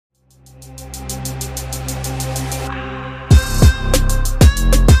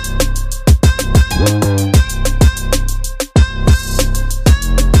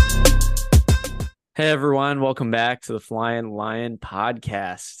Everyone, welcome back to the Flying Lion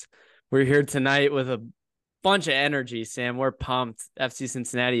podcast. We're here tonight with a bunch of energy, Sam. We're pumped. FC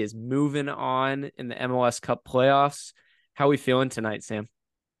Cincinnati is moving on in the MLS Cup playoffs. How are we feeling tonight, Sam?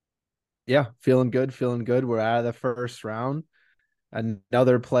 Yeah, feeling good, feeling good. We're out of the first round.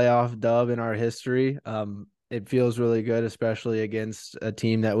 Another playoff dub in our history. It feels really good, especially against a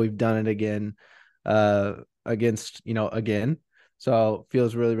team that we've done it again, against, again. So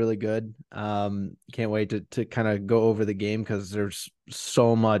feels really, really good. Can't wait to kind of go over the game because there's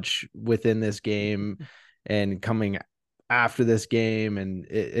so much within this game and coming after this game, and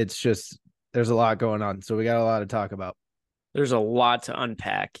it's just there's a lot going on. So we got a lot to talk about. There's a lot to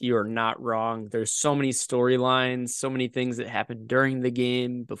unpack. You are not wrong. There's so many storylines, so many things that happened during the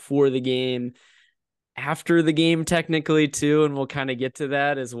game, before the game, after the game, technically, too. And we'll kind of get to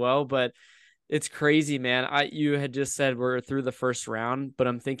that as well. But it's crazy, man. You had just said we're through the first round, but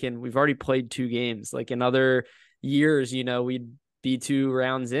I'm thinking we've already played two games. Like in other years, we'd be two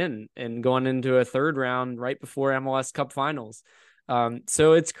rounds in and going into a third round right before MLS Cup Finals.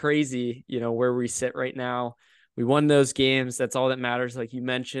 So it's crazy, where we sit right now. We won those games. That's all that matters. Like you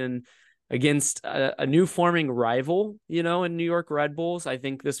mentioned, against a new forming rival, in New York Red Bulls. I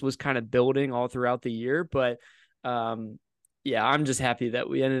think this was kind of building all throughout the year, but yeah, I'm just happy that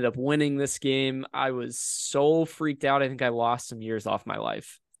we ended up winning this game. I was so freaked out. I think I lost some years off my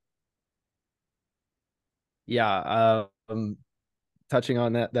life. Yeah, touching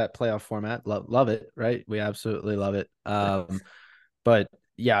on that playoff format, love it, right? We absolutely love it. But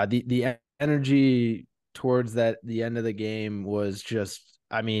yeah, the energy towards the end of the game was just,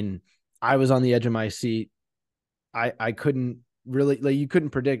 I mean, I was on the edge of my seat. I couldn't really, like, you couldn't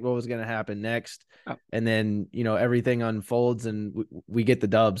predict what was going to happen next. Oh. And then, everything unfolds and we get the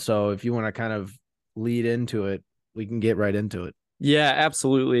dub. So if you want to kind of lead into it, we can get right into it. Yeah,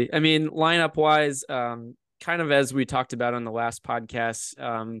 absolutely. I mean, lineup wise, kind of as we talked about on the last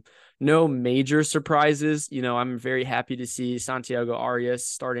podcast, no major surprises. I'm very happy to see Santiago Arias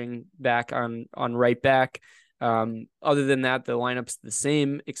starting back on right back. Other than that, the lineup's the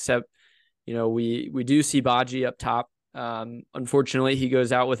same, except we do see Baji up top. Unfortunately, he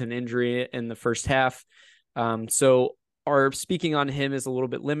goes out with an injury in the first half. So our speaking on him is a little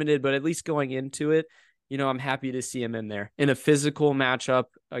bit limited, but at least going into it, I'm happy to see him in there in a physical matchup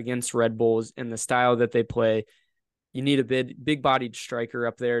against Red Bulls in the style that they play. You need a big bodied striker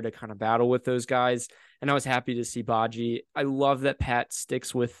up there to kind of battle with those guys. And I was happy to see Baji. I love that Pat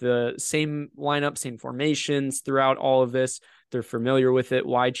sticks with the same lineup, same formations throughout all of this. They're familiar with it.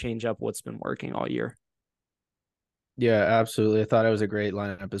 Why change up what's been working all year? Yeah, absolutely. I thought it was a great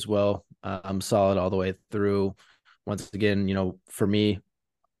lineup as well. Solid all the way through. Once again, for me,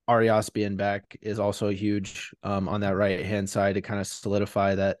 Arias being back is also huge on that right hand side to kind of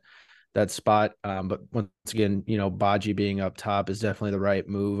solidify that spot. But once again, Baji being up top is definitely the right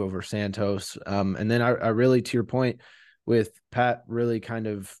move over Santos. And then I really, to your point, with Pat really kind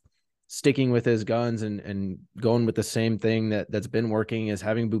of sticking with his guns and going with the same thing that's been working is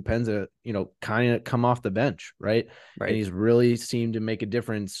having Bupenza, kind of come off the bench, right? And Right. he's really seemed to make a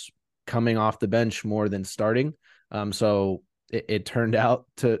difference coming off the bench more than starting. So it turned out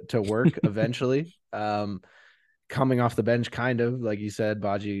to work eventually. Coming off the bench, kind of like you said,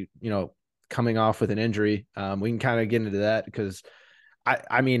 Baji, coming off with an injury. We can kind of get into that because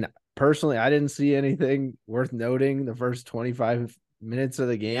I mean, personally, I didn't see anything worth noting the first 25 minutes of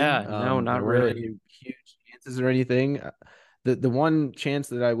the game. Yeah, no, There not weren't really. any huge chances or anything. The one chance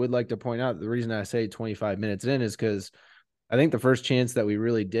that I would like to point out, the reason I say 25 minutes in is because I think the first chance that we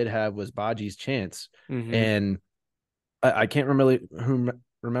really did have was Baji's chance. Mm-hmm. And I can't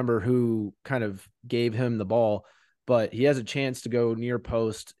remember who kind of gave him the ball, but he has a chance to go near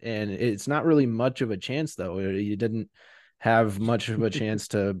post, and it's not really much of a chance though. He didn't have much of a chance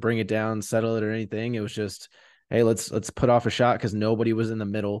to bring it down, settle it, or anything. It was just, hey, let's put off a shot because nobody was in the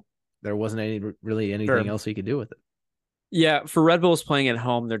middle. There wasn't really anything Sure. else he could do with it. Yeah, for Red Bulls playing at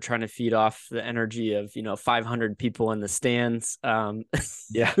home, they're trying to feed off the energy of 500 people in the stands.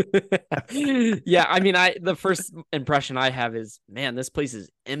 Yeah, Yeah, I mean, the first impression I have is, man, this place is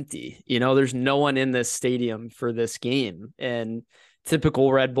empty. There's no one in this stadium for this game, and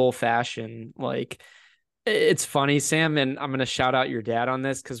typical Red Bull fashion, like it's funny, Sam, and I'm gonna shout out your dad on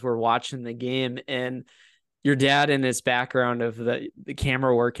this because we're watching the game and your dad in his background of the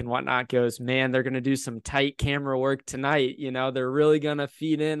camera work and whatnot goes, man, they're going to do some tight camera work tonight. They're really going to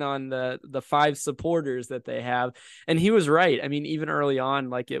feed in on the five supporters that they have. And he was right. I mean, even early on,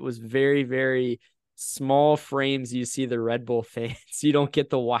 like it was very, very small frames. You see the Red Bull fans, you don't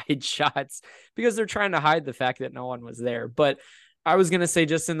get the wide shots because they're trying to hide the fact that no one was there. But I was going to say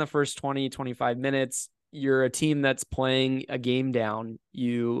just in the first 20, 25 minutes, you're a team that's playing a game down.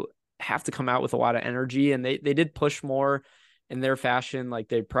 You have to come out with a lot of energy, and they did push more in their fashion. Like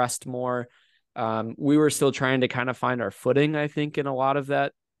they pressed more. We were still trying to kind of find our footing, I think, in a lot of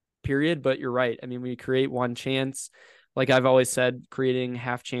that period, but you're right. I mean, we create one chance. Like I've always said, creating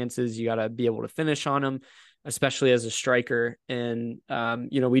half chances, you got to be able to finish on them, especially as a striker. And,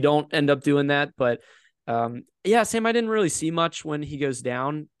 we don't end up doing that, but yeah, Sam, I didn't really see much when he goes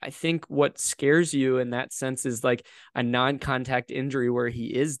down. I think what scares you in that sense is like a non-contact injury where he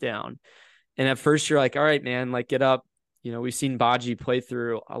is down. And at first you're like, all right, man, like get up. We've seen Baji play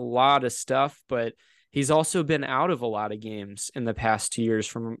through a lot of stuff, but he's also been out of a lot of games in the past 2 years.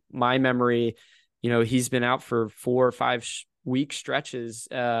 From my memory, he's been out for 4 or 5 week stretches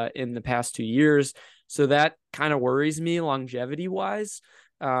in the past 2 years. So that kind of worries me longevity wise.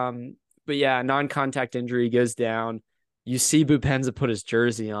 But yeah, non-contact injury goes down. You see Bupenza put his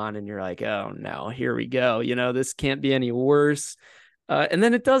jersey on and you're like, oh no, here we go. This can't be any worse. And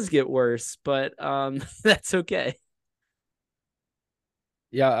then it does get worse, but that's okay.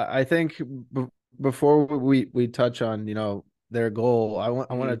 Yeah, I think before we touch on, their goal, I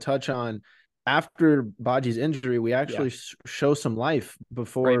want to touch on after Baji's injury, we Yeah, actually show some life right.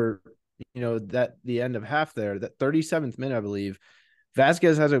 before, that the end of half there, that 37th minute, I believe.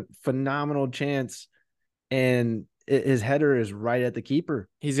 Vasquez has a phenomenal chance, and his header is right at the keeper.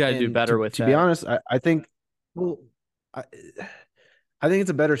 He's got to do And better with to be that. honest, I think, well, I, I think it's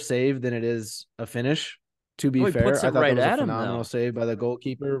a better save than it is a finish. To Oh, be he puts fair, it I thought that right was a at him phenomenal though. save by the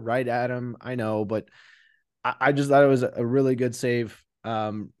goalkeeper, right at him. I know, but I just thought it was a really good save.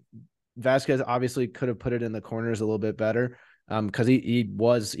 Vasquez obviously could have put it in the corners a little bit better, because he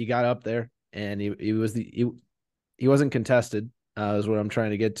got up there, and he wasn't contested, is what I'm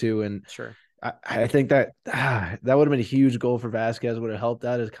trying to get to. And Sure. I think that that would have been a huge goal for Vasquez. Would have helped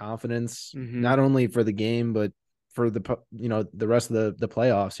out his confidence, Mm-hmm. not only for the game but for the rest of the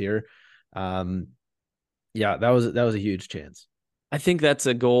playoffs here. Um, yeah, that was a huge chance. I think that's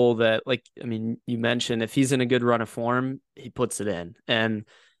a goal that, like, I mean, you mentioned if he's in a good run of form, he puts it in. And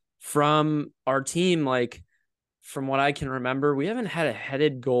from our team, like, from what I can remember, we haven't had a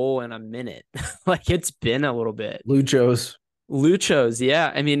headed goal in a minute. Like, it's been a little bit. Lucho's. Lucho's,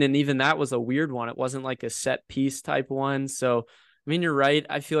 yeah. I mean, and even that was a weird one. It wasn't like a set piece type one. So, I mean, you're right.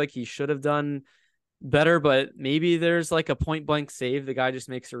 I feel like he should have done better, but maybe there's like a point blank save. The guy just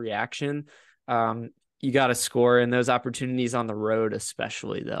makes a reaction. Um, you got to score in those opportunities on the road,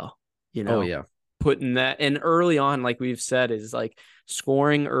 especially though, you Oh know, yeah, putting that and early on, like we've said, is like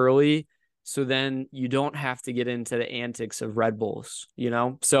scoring early. So then you don't have to get into the antics of Red Bulls.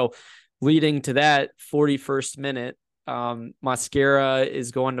 So leading to that 41st minute, Mascara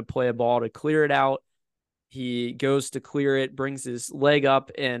is going to play a ball to clear it out. He goes to clear it, brings his leg up,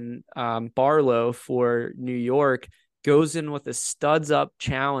 and Barlow for New York goes in with a studs up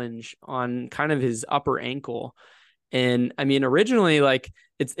challenge on kind of his upper ankle. And I mean, originally, like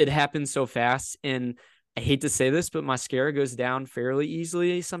it happened so fast. And I hate to say this, but Mascara goes down fairly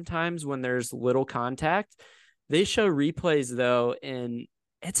easily sometimes when there's little contact. They show replays though, and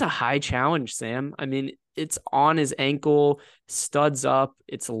it's a high challenge, Sam. I mean, it's on his ankle, studs up,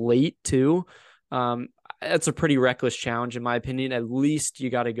 it's late too. Um, that's a pretty reckless challenge, in my opinion. At least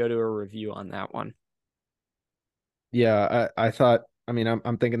you got to go to a review on that one. yeah. I thought. I mean,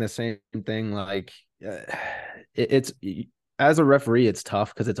 I'm thinking the same thing. Like, it's as a referee, it's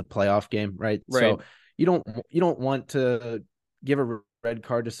tough because it's a playoff game, right? Right. So you don't want to give a red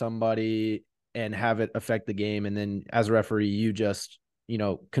card to somebody and have it affect the game, and then as a referee, you just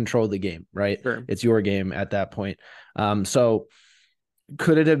control the game, right? Sure. It's your game at that point. So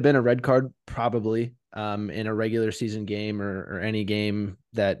could it have been a red card? Probably. In a regular season game or any game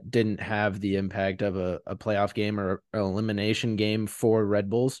that didn't have the impact of a playoff game or an elimination game for Red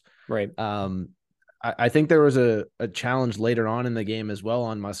Bulls. Right. Um, I think there was a challenge later on in the game as well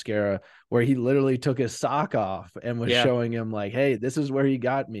on Mascara where he literally took his sock off and was Yeah. showing him like, hey, this is where he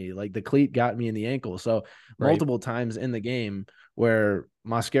got me. Like the cleat got me in the ankle. So Right. multiple times in the game where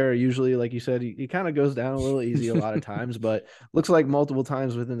Mascara usually, like you said, he kind of goes down a little easy a lot of times, but looks like multiple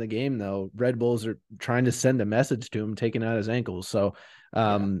times within the game though, Red Bulls are trying to send a message to him, taking out his ankles. So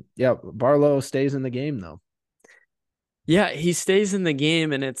Yeah. yeah, Barlow stays in the game though. Yeah. He stays in the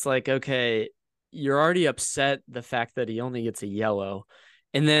game, and it's like, okay, you're already upset the fact that he only gets a yellow.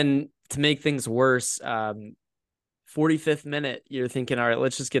 And then to make things worse, 45th minute, you're thinking, all right,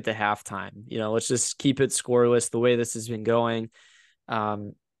 let's just get to halftime. Let's just keep it scoreless the way this has been going.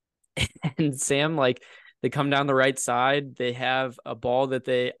 Um, and Sam, like, they come down the right side. They have a ball that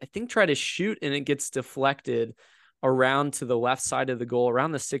they, I think, try to shoot, and it gets deflected around to the left side of the goal,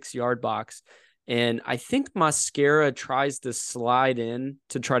 around the 6-yard box. And I think Mascara tries to slide in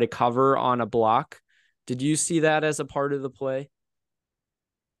to try to cover on a block. Did you see that as a part of the play?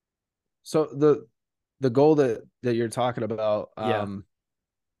 So the goal that you're talking about, Yeah.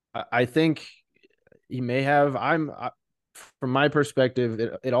 I think he may have. From my perspective,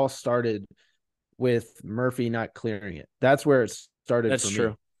 it all started with Murphy not clearing it. That's where it started That's for true.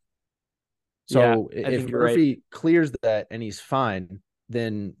 me. Yeah, So I if think you're right. Murphy clears that and he's fine,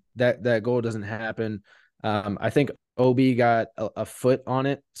 then that goal doesn't happen. I think OB got a foot on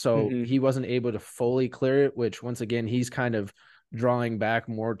it, so Mm-hmm. he wasn't able to fully clear it. Which once again, he's kind of drawing back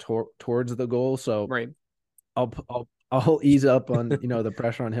more towards the goal. So Right. I'll ease up on the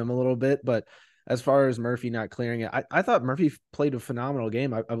pressure on him a little bit. But as far as Murphy not clearing it, I thought Murphy played a phenomenal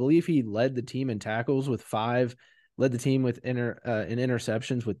game. I believe he led the team in tackles with 5, led the team with in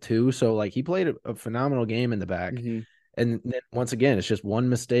interceptions with 2. So like he played a phenomenal game in the back. Mm-hmm. And then once again, it's just one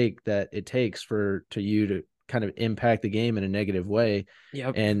mistake that it takes for you to kind of impact the game in a negative way.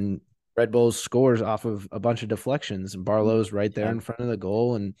 Yep. And Red Bulls scores off of a bunch of deflections, and Barlow's right there Yeah. in front of the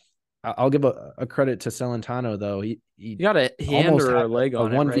goal. And I'll give a credit to Celentano though. He You got a hand almost or had a leg a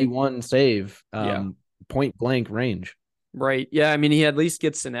on it, right? 1v1 save, Yeah. point blank range. Right. Yeah. I mean, he at least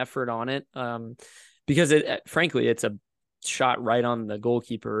gets an effort on it. Because frankly, it's a shot right on the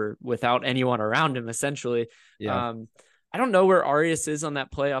goalkeeper without anyone around him, essentially. Yeah. Um, I don't know where Arias is on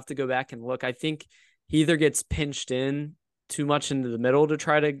that play. I'll have to go back and look. I think he either gets pinched in too much into the middle to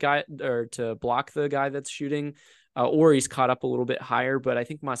try to guide or to block the guy that's shooting, or he's caught up a little bit higher. But I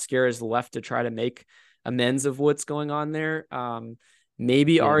think Mascara is left to try to make amends of what's going on there.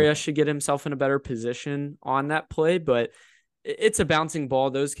 Maybe Yeah. Arias should get himself in a better position on that play, but it's a bouncing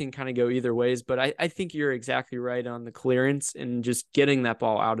ball. Those can kind of go either ways, but I think you're exactly right on the clearance and just getting that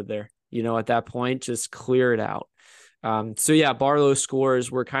ball out of there. At that point, just clear it out. So yeah, Barlow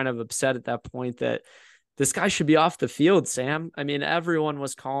scores. We're kind of upset at that point that this guy should be off the field, Sam. I mean, everyone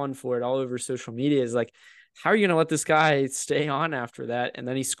was calling for it all over social media. Is like, how are you going to let this guy stay on after that? And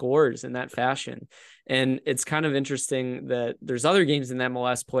then he scores in that fashion. And it's kind of interesting that there's other games in the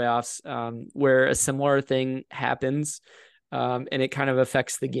MLS playoffs where a similar thing happens. And it kind of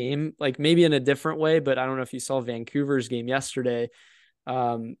affects the game, like maybe in a different way, but I don't know if you saw Vancouver's game yesterday.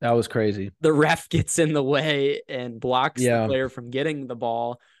 That was crazy. The ref gets in the way and blocks the Yeah. player from getting the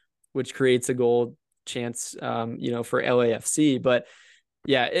ball, which creates a goal chance, for LAFC. But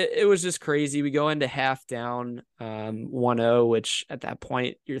yeah, it was just crazy. We go into half down 1-0, which at that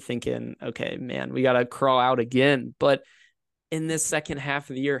point you're thinking, okay, man, we got to crawl out again. But in this second half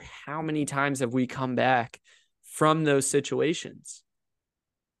of the year, how many times have we come back from those situations?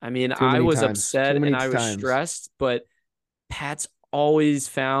 I mean, Too I many was times. Too upset and many I was times. stressed, but Pat's always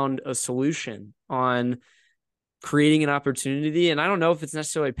found a solution on creating an opportunity. And I don't know if it's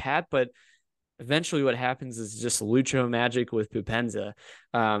necessarily Pat, but eventually what happens is just Lucho magic with Pupenza.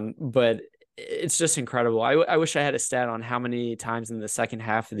 But it's just incredible. I wish I had a stat on how many times in the second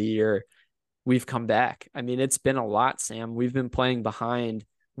half of the year we've come back. I mean, it's been a lot, Sam. We've been playing behind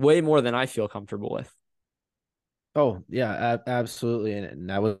way more than I feel comfortable with. Oh yeah, absolutely, and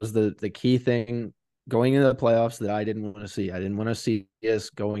that was the key thing going into the playoffs that I didn't want to see. I didn't want to see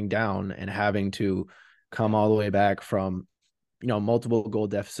us going down and having to come all the way back from multiple goal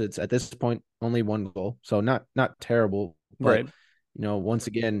deficits. At this point, only 1 goal, so not terrible, but Right. once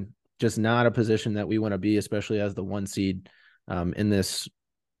again, just not a position that we want to be, especially as the 1 seed in this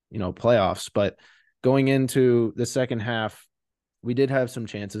playoffs. But going into the second half, we did have some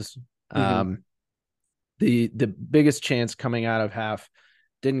chances. Mm-hmm. The biggest chance coming out of half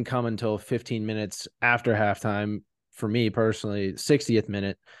didn't come until 15 minutes after halftime. For me personally, 60th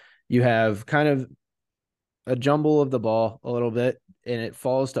minute, you have kind of a jumble of the ball a little bit, and it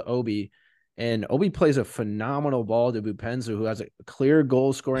falls to Obi. And Obi plays a phenomenal ball to Bupenza, who has a clear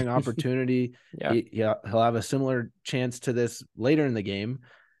goal scoring opportunity. Yeah. He'll have a similar chance to this later in the game.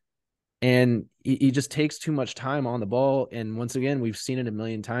 And he just takes too much time on the ball. And once again, we've seen it a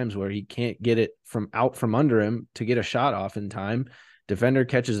million times where he can't get it from under him to get a shot off in time. Defender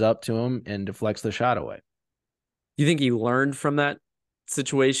catches up to him and deflects the shot away. You think he learned from that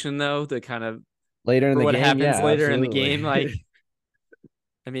situation though, to kind of Later in for the what game, happens yeah, later in the absolutely. game? Like,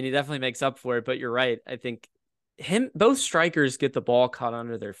 I mean, he definitely makes up for it, but you're right. I think both strikers get the ball caught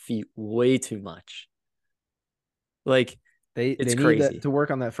under their feet way too much. Like, They it's need that crazy. to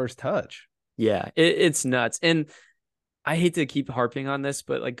work on that first touch. Yeah, it's nuts. And I hate to keep harping on this,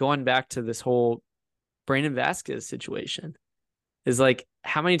 but like going back to this whole Brandon Vasquez situation is like,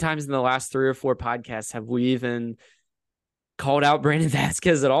 how many times in the last 3 or 4 podcasts have we even called out Brandon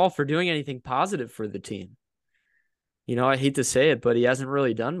Vasquez at all for doing anything positive for the team? I hate to say it, but he hasn't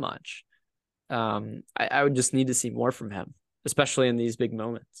really done much. I would just need to see more from him, especially in these big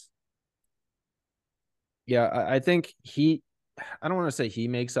moments. Yeah, I think I don't want to say he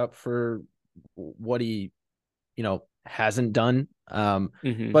makes up for what he, hasn't done.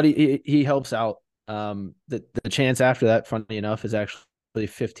 Mm-hmm. But he helps out. The chance after that, funny enough, is actually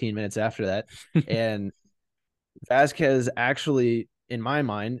 15 minutes after that. And Vasquez actually, in my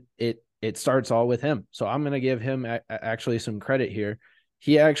mind, it starts all with him. So I'm going to give him actually some credit here.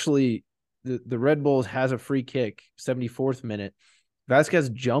 He actually, the Red Bulls has a free kick, 74th minute. Vasquez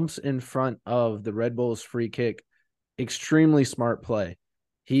jumps in front of the Red Bulls free kick. Extremely smart play.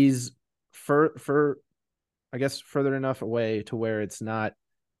 He's for I guess further enough away to where it's not,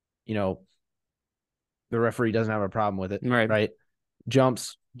 you know, the referee doesn't have a problem with it, Right. right?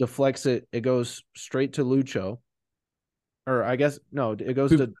 Jumps, deflects it. It goes straight to Lucho. Or I guess, no, it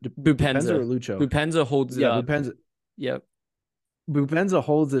goes to Bupenza or Bupenza. Lucho. Bupenza holds it Yeah, up. Bupenza. Yep. Bupenza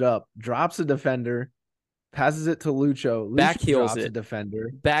holds it up, drops a defender, passes it to Lucho. Lucho Back heels drops a it. defender.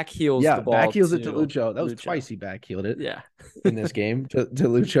 Back heels the Yeah, ball backheels it to to Lucho. That was Lucho. twice he backheeled it Yeah. in this game to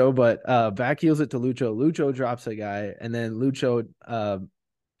Lucho, but backheels it to Lucho. Lucho drops a guy, and then Lucho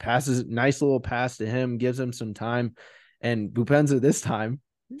passes, nice little pass to him, gives him some time. And Bupenza this time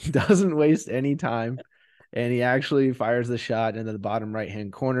doesn't waste any time. And he actually fires the shot into the bottom right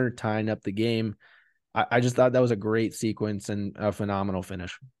hand corner, tying up the game. I just thought that was a great sequence and a phenomenal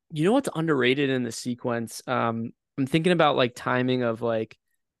finish. You know what's underrated in the sequence? I'm thinking about like timing of like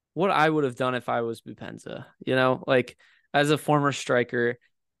what I would have done if I was Bupenza, like as a former striker,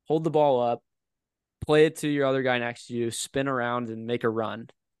 hold the ball up, play it to your other guy next to you, spin around and make a run.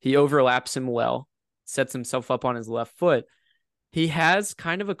 He overlaps him well, sets himself up on his left foot. He has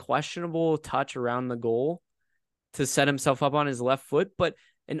kind of a questionable touch around the goal to set himself up on his left foot, but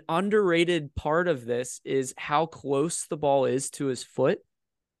an underrated part of this is how close the ball is to his foot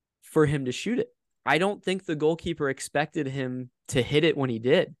for him to shoot it. I don't think the goalkeeper expected him to hit it when he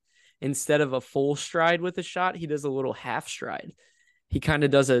did. Instead of a full stride with a shot, he does a little half stride. He kind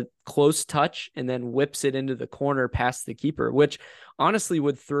of does a close touch and then whips it into the corner past the keeper, which honestly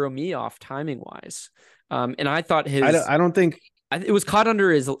would throw me off timing wise. And I thought I don't think it was caught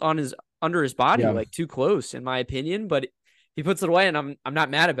under his body, yeah. like too close in my opinion, but he puts it away and I'm not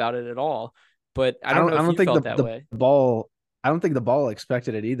mad about it at all. But I don't know I if don't you think felt that way. the ball I don't think the ball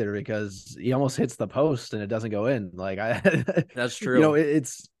expected it either because he almost hits the post and it doesn't go in. Like That's true.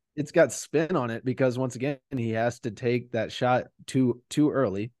 it's got spin on it because once again he has to take that shot too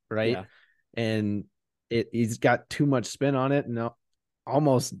early, right? Yeah. And he's got too much spin on it and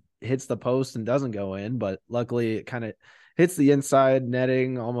almost hits the post and doesn't go in, but luckily it kind of hits the inside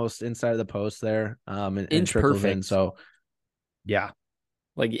netting almost inside of the post there, and Inch trickles in. perfect. So yeah.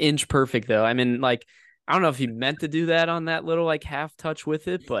 Like inch perfect though. I mean, like I don't know if he meant to do that on that little like half touch with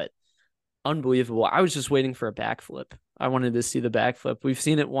it, but unbelievable. I was just waiting for a backflip. I wanted to see the backflip. We've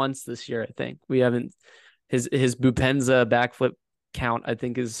seen it once this year, I think. We haven't his Bupenza backflip count, I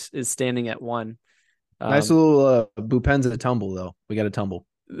think, is standing at 1. Nice Um little Bupenza tumble though. We got a tumble.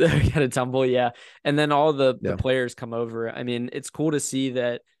 we got a tumble, yeah. And then all the Yeah. players come over. I mean, it's cool to see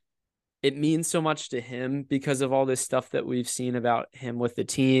that it means so much to him because of all this stuff that we've seen about him with the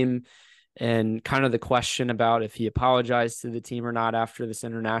team and kind of the question about if he apologized to the team or not after this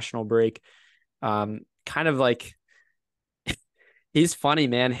international break. Kind of like he's funny,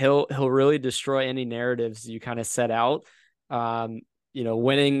 man. He'll really destroy any narratives you kind of set out.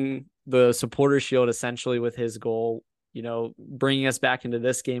 Winning the supporter shield essentially with his goal, bringing us back into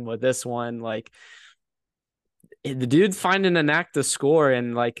this game with this one, like the dude's finding a knack to score,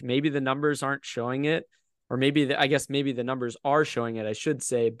 and like maybe the numbers aren't showing it, or I guess maybe the numbers are showing it, I should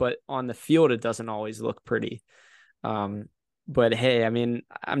say, but on the field it doesn't always look pretty. But hey, I mean,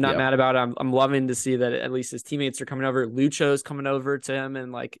 I'm not Yeah. mad about it. I'm loving to see that at least his teammates are coming over. Lucho's coming over to him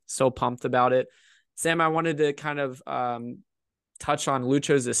and like so pumped about it. Sam, I wanted to kind of touch on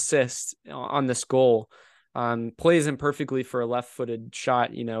Lucho's assist on this goal. Plays him perfectly for a left-footed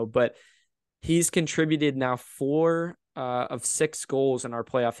shot, but he's contributed now 4 of 6 goals in our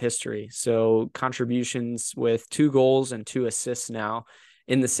playoff history. So contributions with 2 goals and 2 assists now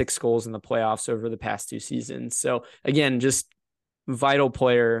in the 6 goals in the playoffs over the past 2 seasons. So again, just vital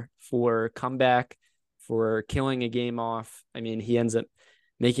player for comeback, for killing a game off. I mean, he ends up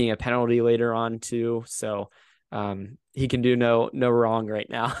making a penalty later on too. So he can do no wrong right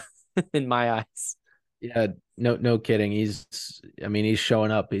now in my eyes. Yeah, no kidding. He's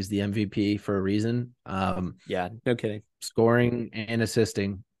showing up. He's the MVP for a reason. Yeah, no kidding. Scoring and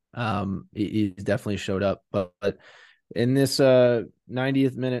assisting. He's definitely showed up. But in this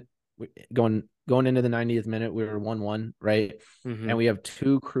 90th minute, going going into the 90th minute, we were 1-1, right? Mm-hmm. And we have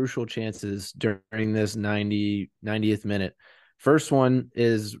two crucial chances during this 90th minute. First one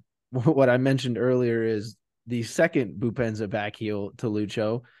is what I mentioned earlier, is the second Bupenza back heel to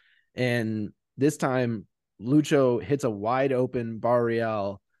Lucho. And this time, Lucho hits a wide open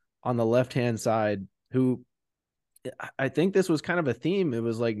Barreal on the left-hand side, who I think this was kind of a theme. It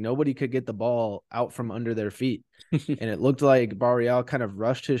was like nobody could get the ball out from under their feet. And it looked like Barreal kind of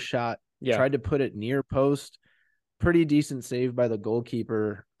rushed his shot, Yeah. tried to put it near post. Pretty decent save by the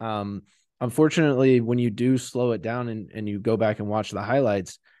goalkeeper. Unfortunately, when you do slow it down and you go back and watch the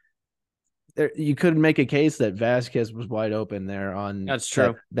highlights, there you could make a case that Vasquez was wide open there on That's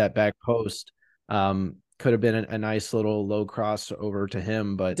true. that back post. Could have been a nice little low cross over to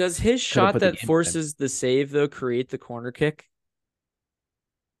him, but Does his could have shot put the that game in. forces the save, though, create the corner kick?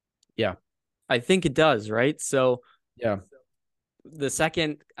 Yeah. I think it does, right? So Yeah. the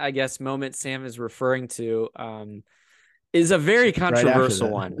second, I guess, moment Sam is referring to is a very Right after controversial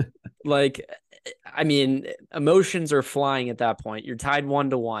that. one. Like, I mean, emotions are flying at that point. You're tied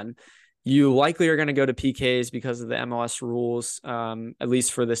 1-1. You likely are going to go to PKs because of the MLS rules, at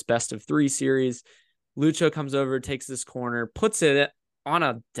least for this best of 3 series. Lucho comes over, takes this corner, puts it on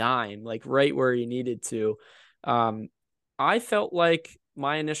a dime, like right where he needed to. I felt like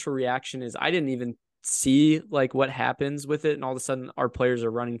my initial reaction is I didn't even see like what happens with it, and all of a sudden our players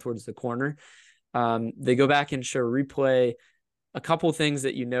are running towards the corner. They go back and show replay. A couple things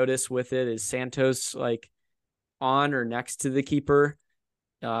that you notice with it is Santos like on or next to the keeper.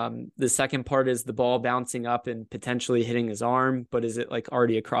 The second part is the ball bouncing up and potentially hitting his arm, but is it like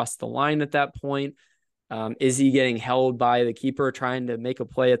already across the line at that point? Is he getting held by the keeper trying to make a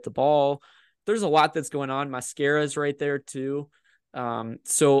play at the ball? There's a lot that's going on. Mascara's right there too.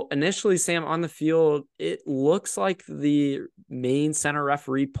 So initially, Sam, on the field, it looks like the main center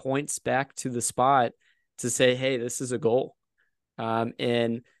referee points back to the spot to say, hey, this is a goal.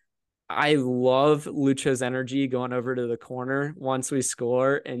 And I love Lucho's energy going over to the corner once we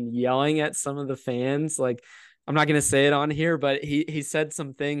score and yelling at some of the fans. Like, I'm not going to say it on here, but he said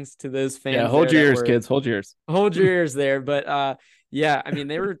some things to those Yeah, fans hold there your that ears, were kids. Hold your ears. hold your ears there. But yeah, I mean,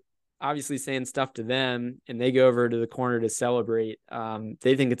 they were obviously saying stuff to them, and they go over to the corner to celebrate.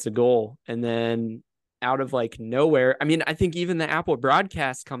 They think it's a goal, and then out of like nowhere, I mean, I think even the Apple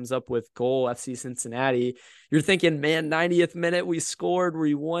broadcast comes up with goal FC Cincinnati. You're thinking, man, 90th minute, we scored,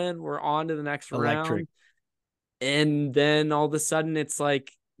 we win, we're on to the next Electric. round. And then all of a sudden it's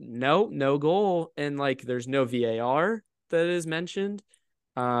like, nope, no goal. And like there's no VAR that is mentioned.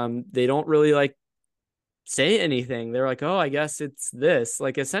 They don't really like say anything. They're like, oh, I guess it's this.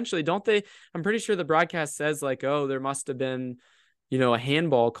 Like essentially, don't they? I'm pretty sure the broadcast says like, oh, there must have been, a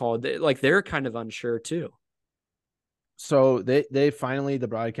handball called. Like they're kind of unsure too. So the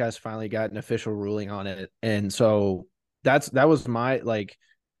broadcast finally got an official ruling on it. And so that was my, like,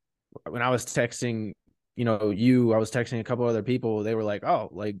 when I was texting, I was texting a couple other people, they were like, oh,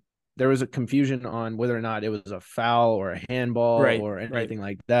 like there was a confusion on whether or not it was a foul or a handball Right, or right. anything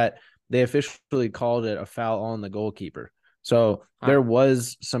like that. They officially called it a foul on the goalkeeper. So Huh. there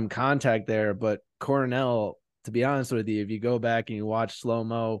was some contact there, but Cornell, to be honest with you, if you go back and you watch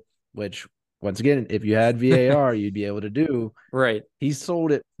slow-mo, which once again, if you had VAR, you'd be able to do, Right. he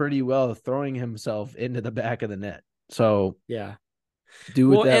sold it pretty well, throwing himself into the back of the net. So Yeah. do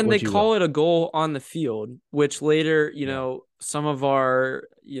with Well, that and they what you call will. it a goal on the field, which later, Yeah. some of our,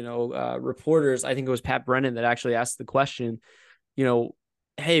 reporters, I think it was Pat Brennan that actually asked the question, you know,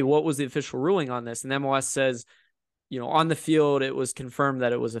 hey, what was the official ruling on this? And MLS says, on the field, it was confirmed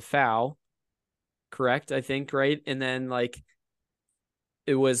that it was a foul. Correct, I think, right? And then like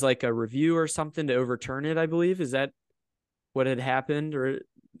it was like a review or something to overturn it, I believe. Is that what had happened? Or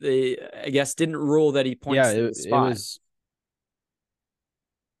they, I guess, didn't rule that he Yeah, points to the it spot. was.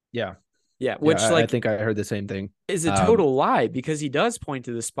 Yeah. Yeah, Yeah, which I like think I heard the same thing. is a Um, total lie because he does point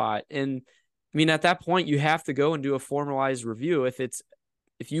to the spot. And I mean, at that point, you have to go and do a formalized review.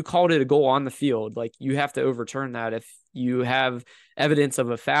 If you called it a goal on the field, like you have to overturn that if you have evidence of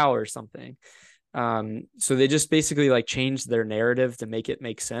a foul or something. So they just basically like changed their narrative to make it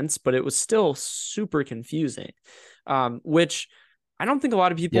make sense, but it was still super confusing. Which I don't think a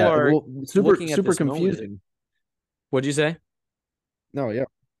lot of people yeah, are well, super looking at super this moment. confusing. What'd you say? No, yeah.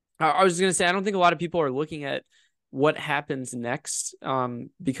 I was going to say, I don't think a lot of people are looking at what happens next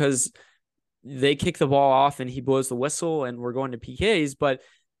because they kick the ball off and he blows the whistle and we're going to PKs. But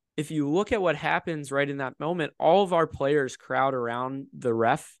if you look at what happens right in that moment, all of our players crowd around the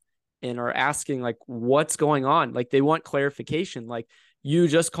ref and are asking, like, what's going on? Like, they want clarification. Like, you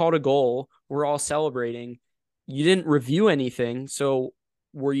just called a goal. We're all celebrating. You didn't review anything. So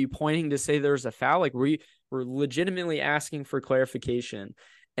were you pointing to say there's a foul? Like, we're legitimately asking for clarification,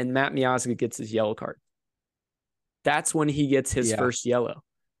 and Matt Miazga gets his yellow card. That's when he gets his Yeah. first yellow.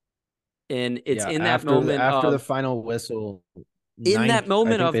 And it's Yeah. in that After moment the of final whistle, in that ninth, I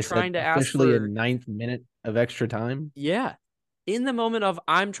moment think of they said trying to ask officially a for, ninth minute of extra time. yeah, in the moment of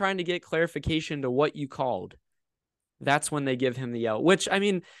I'm trying to get clarification to what you called, that's when they give him the yell, which, I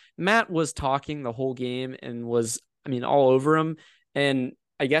mean, Matt was talking the whole game and was, I mean, all over him. And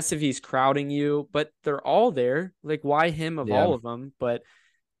I guess if he's crowding you, but they're all there, like, why him of Yeah. all of them? But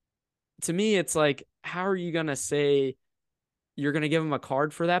to me, it's like, how are you going to say you're going to give him a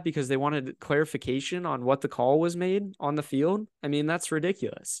card for that because they wanted clarification on what the call was made on the field? I mean, that's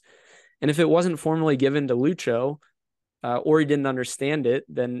ridiculous. And if it wasn't formally given to Lucho, or he didn't understand it,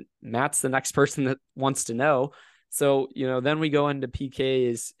 then Matt's the next person that wants to know. So, then we go into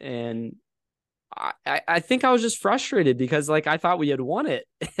PKs, and I think I was just frustrated because, like, I thought we had won it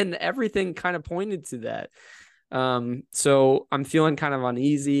and everything kind of pointed to that. So I'm feeling kind of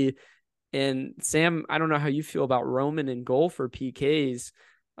uneasy. And Sam, I don't know how you feel about Roman in goal for PKs.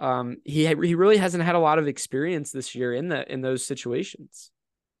 He really hasn't had a lot of experience this year in those situations.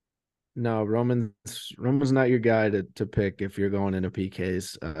 No, Roman's not your guy to pick if you're going into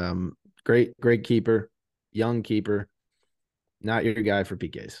PKs. Great keeper, young keeper, not your guy for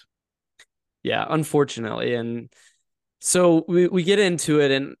PKs. Yeah, unfortunately. And so we get into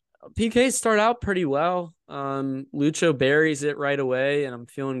it, and PKs start out pretty well. Lucho buries it right away, and I'm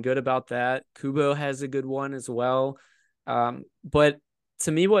feeling good about that. Kubo has a good one as well. But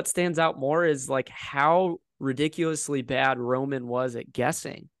to me, what stands out more is like how ridiculously bad Roman was at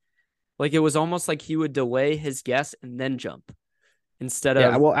guessing. Like, it was almost like he would delay his guess and then jump instead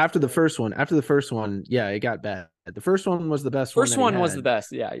Yeah, of well, after the first one, yeah, it got bad. The first one was the best one first that he one was the had.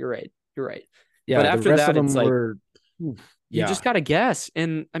 best. Yeah, you're right. You're right. But Yeah, the after rest of that, it's them like were, you yeah, just got to guess.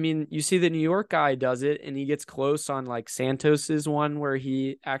 And I mean, you see the New York guy does it and he gets close on like Santos's one where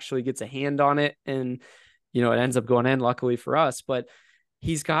he actually gets a hand on it and, it ends up going in, luckily for us. But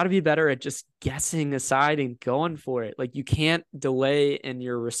he's got to be better at just guessing aside and going for it. Like, you can't delay in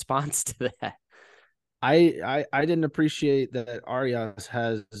your response to that. I didn't appreciate that Arias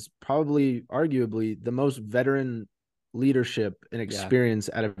has probably arguably the most veteran leadership and Yeah. experience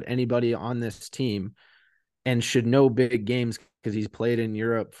out of anybody on this team and should know big games because he's played in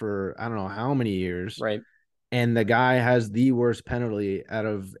Europe for I don't know how many years. Right. And the guy has the worst penalty out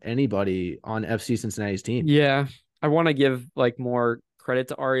of anybody on FC Cincinnati's team. Yeah. I want to give like more credit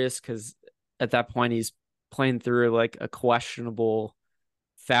to Arias because at that point he's playing through like a questionable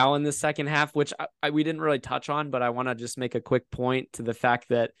foul in the second half, which we didn't really touch on, but I want to just make a quick point to the fact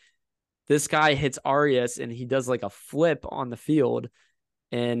that this guy hits Arias and he does like a flip on the field.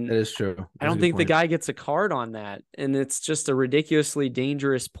 And That is true. I That's a don't good think the point. guy gets a card on that. And it's just a ridiculously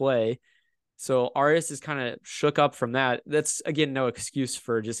dangerous play. So Arias is kind of shook up from that. That's, again, no excuse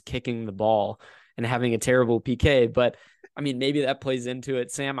for just kicking the ball and having a terrible PK. But I mean, maybe that plays into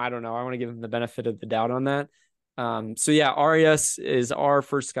it. Sam, I don't know. I want to give him the benefit of the doubt on that. So yeah, Arias is our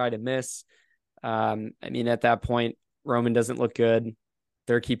first guy to miss. I mean, at that point, Roman doesn't look good.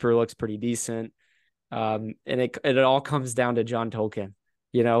 Their keeper looks pretty decent. And it all comes down to John Tolkien,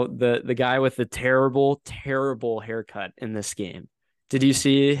 the guy with the terrible, terrible haircut in this game. Did you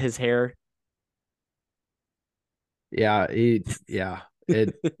see his hair? Yeah, it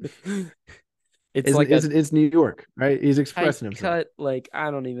It's is like a it's New York, right? He's tight expressing himself. cut, like, I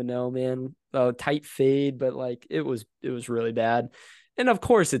don't even know, man. Tight fade, but like it was really bad. And of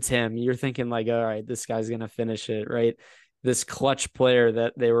course it's him. You're thinking like, all right, this guy's gonna finish it, right? This clutch player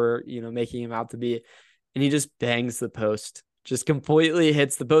that they were, making him out to be. And he just bangs the post, just completely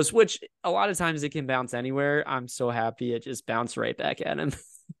hits the post, which a lot of times it can bounce anywhere. I'm so happy it just bounced right back at him.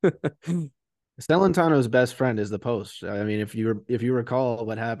 Celentano's best friend is the post. I mean, if you recall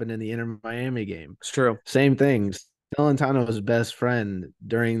what happened in the Inter Miami game, It's true. same thing. Celentano's best friend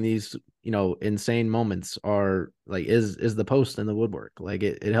during these insane moments are like is the post and the woodwork. Like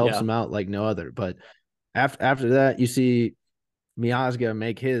it helps Yeah. him out like no other. But after that, you see Miazga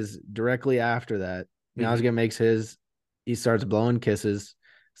make his directly after that. Mm-hmm. Miazga makes his. He starts blowing kisses,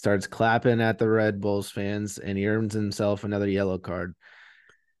 starts clapping at the Red Bulls fans, and he earns himself another yellow card,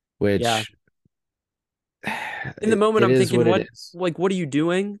 Yeah. which In the moment, it I'm is thinking, what it what, is. like, what are you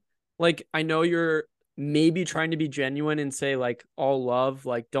doing? Like, I know you're maybe trying to be genuine and say, like, all love,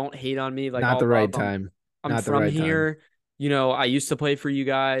 like, don't hate on me, like, Not all the right love. time. I'm Not the from right time. here. I used to play for you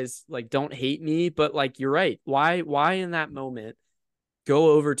guys. Like, don't hate me. But like, you're right. Why in that moment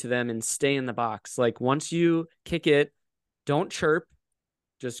go over to them and stay in the box? Like, once you kick it, don't chirp.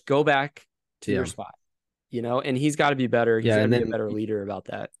 Just go back to your Yeah. spot. and he's got to be better. He's Yeah, got to and be a better leader about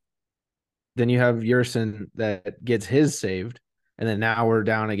that. then you have Yerson that gets his saved, and then now we're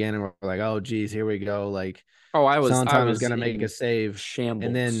down again, and we're like, oh geez, here we go. Like Oh, I Salentino's was gonna make a in save, and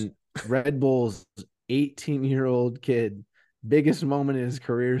shambles. then Red Bull's 18-year-old kid, biggest moment in his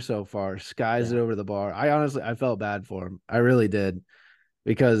career so far, skies it Yeah. over the bar. I felt bad for him. I really did,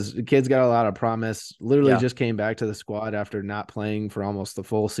 because the kid's got a lot of promise. Literally Yeah. just came back to the squad after not playing for almost the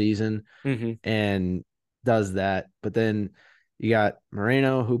full season, Hmm. and does that. But then you got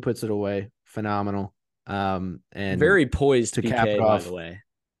Moreno, who puts it away, phenomenal. And Very poised to cap it PK, by the off, way.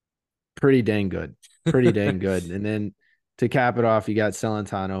 pretty dang good, pretty dang good. And then to cap it off, you got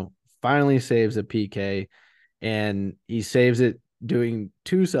Celentano finally saves a PK, and he saves it doing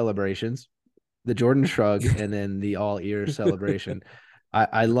two celebrations, the Jordan shrug and then the all ears celebration.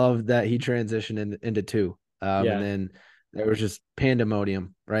 I love that he transitioned into two. And Yeah. then there was just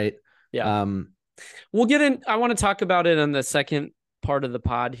pandemonium, right? Yeah. Um, We'll get in. I want to talk about it on the second part of the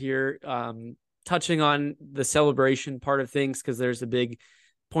pod here, touching on the celebration part of things, because there's a big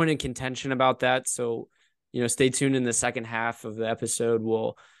point of contention about that. So, stay tuned in the second half of the episode.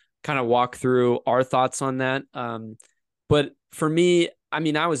 We'll kind of walk through our thoughts on that. But for me, I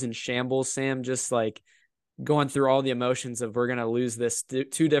mean, I was in shambles, Sam, just like going through all the emotions of we're going to lose this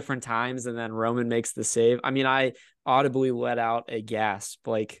two different times, and then Roman makes the save. I mean, I audibly let out a gasp.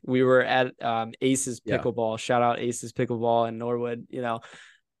 Like we were at Aces yeah, Pickleball, shout out Aces Pickleball in Norwood,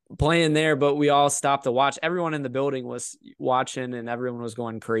 playing there, but we all stopped to watch. Everyone in the building was watching and everyone was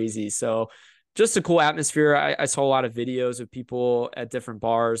going crazy. So just a cool atmosphere. I saw a lot of videos of people at different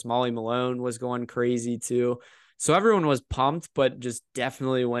bars. Molly Malone was going crazy too. So everyone was pumped, but just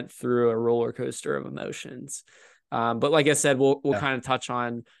definitely went through a roller coaster of emotions. But like I said, we'll yeah. kind of touch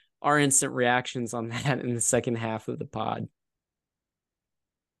on our instant reactions on that in the second half of the pod.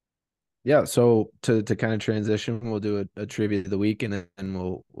 Yeah, so to kind of transition, we'll do a trivia of the week, and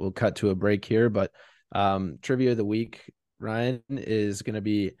then we'll cut to a break here. But trivia of the week, Ryan, is going to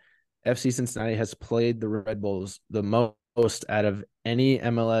be FC Cincinnati has played the Red Bulls the most out of any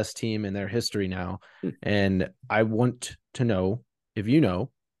MLS team in their history now, and I want to know if you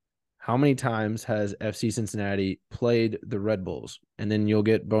know how many times has FC Cincinnati played the Red Bulls, and then you'll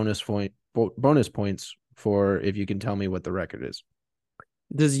get bonus points for if you can tell me what the record is.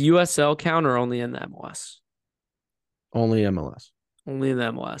 Does USL count or only in the MLS? Only MLS. Only in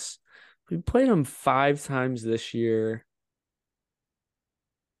the MLS. We played them 5 times this year.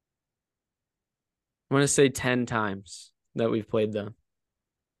 I'm going to say 10 times that we've played them.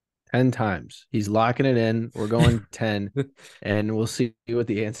 10 times. He's locking it in. We're going 10, and we'll see what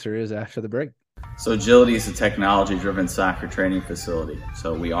the answer is after the break. So Agility is a technology-driven soccer training facility.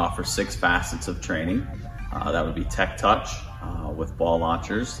 So we offer 6 facets of training. That would be Tech Touch with ball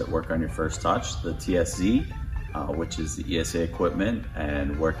launchers that work on your first touch, the TSZ, which is the ESA equipment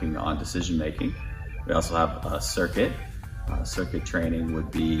and working on decision making. We also have a circuit. Circuit training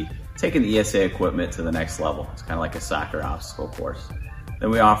would be taking the ESA equipment to the next level. It's kind of like a soccer obstacle course.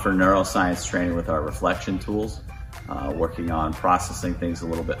 Then we offer neuroscience training with our reflection tools, working on processing things a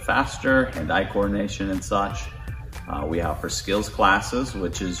little bit faster, hand-eye coordination and such. We offer skills classes,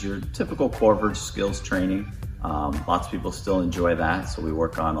 which is your typical core skills training. Lots of people still enjoy that, so we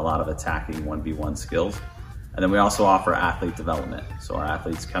work on a lot of attacking 1v1 skills. And then we also offer athlete development. So our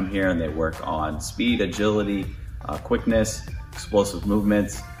athletes come here and they work on speed, agility, quickness, explosive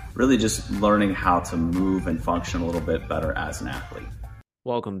movements, really just learning how to move and function a little bit better as an athlete.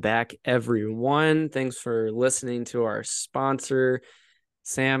 Welcome back, everyone. Thanks for listening to our sponsor.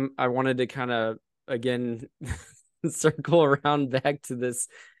 Sam, I wanted to kind of, again, circle around back to this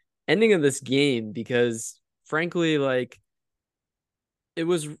ending of this game because, frankly, like, it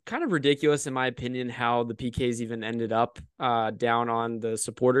was kind of ridiculous, in my opinion, how the PKs even ended up down on the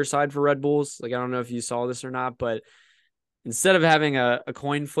supporter side for Red Bulls. Like, I don't know if you saw this or not, but instead of having a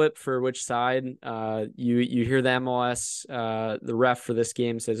coin flip for which side, you hear the MLS, the ref for this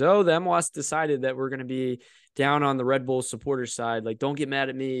game says, "Oh, the MLS decided that we're going to be down on the Red Bull supporter side. Like, don't get mad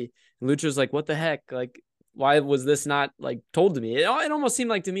at me." And Lucha's like, "What the heck? Like, why was this not like told to me?" It almost seemed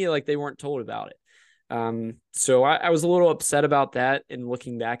like to me like they weren't told about it. So I was a little upset about that and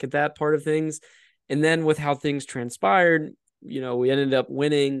looking back at that part of things. And then with how things transpired, we ended up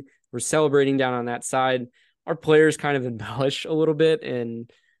winning. We're celebrating down on that side. Our players kind of embellish a little bit and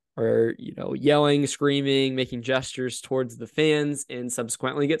are, yelling, screaming, making gestures towards the fans and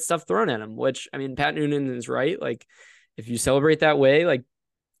subsequently get stuff thrown at them, which, I mean, Pat Noonan is right. Like, if you celebrate that way, like,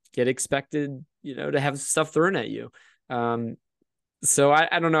 get expected, to have stuff thrown at you. So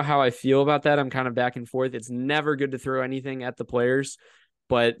I don't know how I feel about that. I'm kind of back and forth. It's never good to throw anything at the players,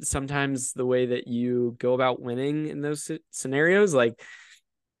 but sometimes the way that you go about winning in those scenarios, like,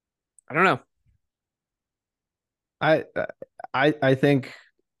 I don't know. I think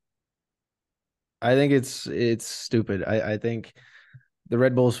it's stupid. I think the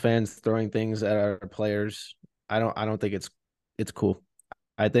Red Bulls fans throwing things at our players, I don't think it's cool.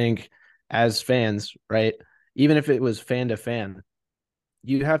 I think as fans, right? Even if it was fan to fan,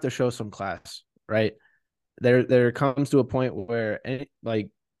 you have to show some class, right? There comes to a point where like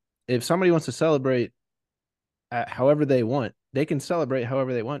if somebody wants to celebrate however they want, they can celebrate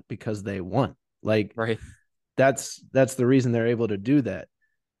however they want because they want. Like Right. that's the reason they're able to do that.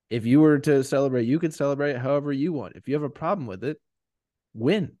 If you were to celebrate, you could celebrate however you want. If you have a problem with it,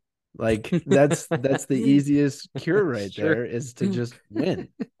 win. Like that's the easiest cure right Sure. there is to just win.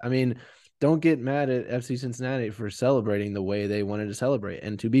 I mean, don't get mad at FC Cincinnati for celebrating the way they wanted to celebrate.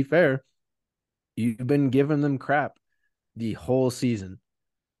 And to be fair, you've been giving them crap the whole season,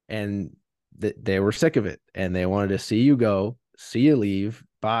 and they were sick of it, and they wanted to see you go, see you leave,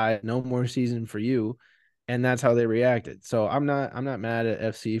 bye, no more season for you, and that's how they reacted. So I'm not mad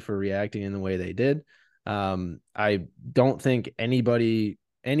at FC for reacting in the way they did. I don't think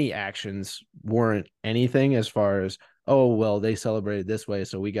any actions warrant anything as far as, oh well, they celebrated this way,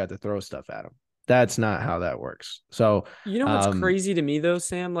 so we got to throw stuff at them. That's not how that works. So You know what's crazy to me though,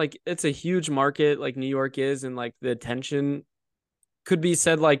 Sam? Like, it's a huge market like New York is, and like the attention could be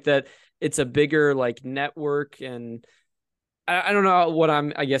said like that. It's a bigger like network, and I don't know what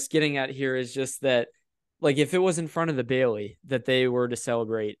I'm, I guess, getting at here is just that, like, if it was in front of the Bailey that they were to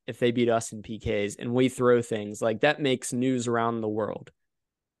celebrate if they beat us in PKs and we throw things, like, that makes news around the world.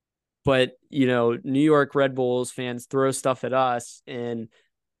 But, New York Red Bulls fans throw stuff at us, and,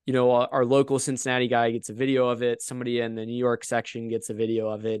 our local Cincinnati guy gets a video of it. Somebody in the New York section gets a video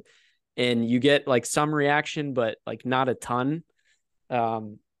of it, and you get like some reaction, but like not a ton.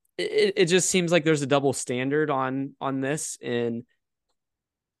 It just seems like there's a double standard on this, and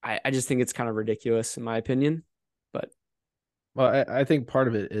I just think it's kind of ridiculous in my opinion. But well, I think part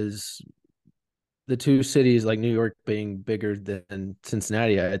of it is the two cities, like New York being bigger than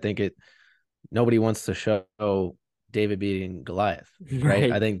Cincinnati. I think nobody wants to show David beating Goliath, right?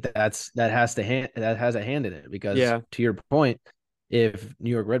 right. I think that has a hand in it, because Yeah. to your point, if New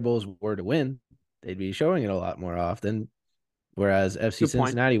York Red Bulls were to win, they'd be showing it a lot more often. Whereas FC Good point.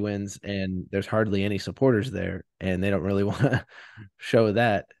 Cincinnati wins and there's hardly any supporters there, and they don't really want to show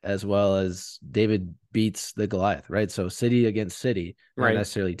that, as well as David beats the Goliath, right? So city against city, not Right.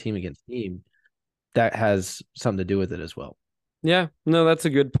 necessarily team against team. That has something to do with it as well. Yeah. No, that's a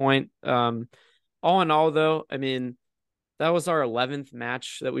good point. All in all, though, I mean, that was our 11th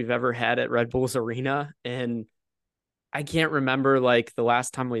match that we've ever had at Red Bulls Arena, and I can't remember like the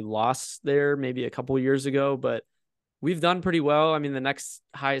last time we lost there, maybe a couple years ago, but we've done pretty well. I mean, the next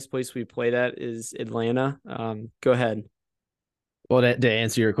highest place we played at is Atlanta. Go ahead. Well, to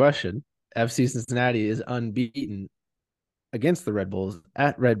answer your question, FC Cincinnati is unbeaten against the Red Bulls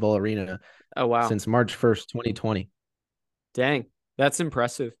at Red Bull Arena Oh, wow. since March 1st, 2020. Dang. That's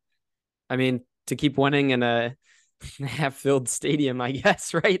impressive. I mean, to keep winning in a half-filled stadium, I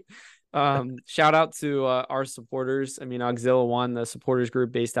guess, right? Shout out to our supporters. I mean, Auxilla One, the supporters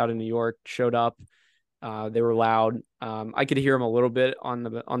group based out in New York, showed up. They were loud. I could hear them a little bit on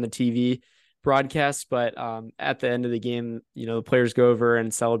the TV broadcast, but at the end of the game, the players go over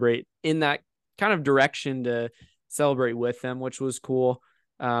and celebrate in that kind of direction to celebrate with them, which was cool.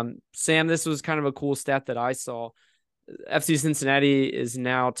 Sam, this was kind of a cool stat that I saw. FC Cincinnati is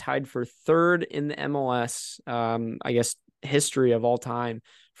now tied for third in the MLS, I guess, history of all time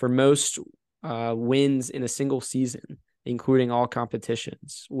for most wins in a single season, including all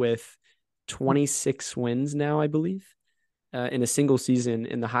competitions, with 26 wins now, I believe, in a single season,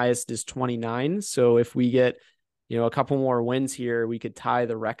 and the highest is 29. So if we get, a couple more wins here, we could tie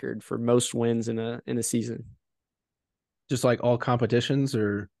the record for most wins in a season. Just like all competitions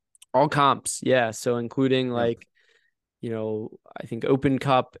or all comps. Yeah. So including yeah. like, I think Open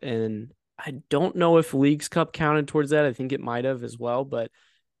Cup, and I don't know if Leagues Cup counted towards that. I think it might have as well, but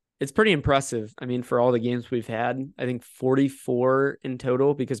it's pretty impressive. I mean, for all the games we've had, I think 44 in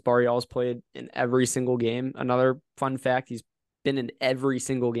total, because Barrial's played in every single game. Another fun fact, he's been in every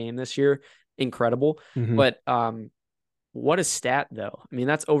single game this year. Incredible. Mm-hmm. But what a stat, though. I mean,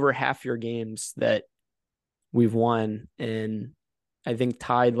 that's over half your games that we've won, and I think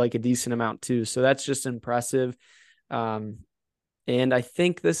tied like a decent amount too. So that's just impressive. And I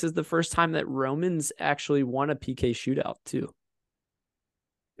think this is the first time that Romans actually won a PK shootout too.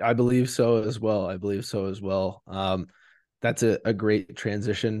 I believe so as well. That's a great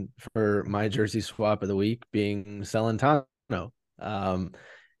transition for my jersey swap of the week being Celentano. Um,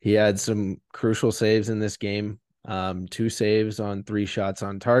 he had some crucial saves in this game. 2 saves on 3 shots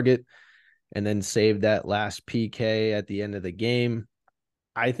on target, and then saved that last PK at the end of the game.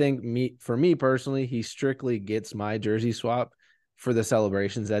 I think for me personally, he strictly gets my jersey swap for the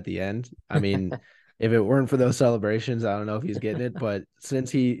celebrations at the end. I mean, if it weren't for those celebrations, I don't know if he's getting it. But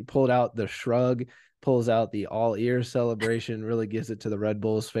since he pulled out the shrug, pulls out the all ear celebration, really gives it to the Red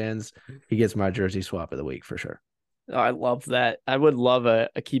Bulls fans, he gets my jersey swap of the week for sure. Oh, I love that. I would love a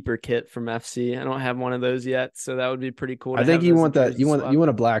keeper kit from FC. I don't have one of those yet, so that would be pretty cool to I think have you as a want that. jersey swap. You want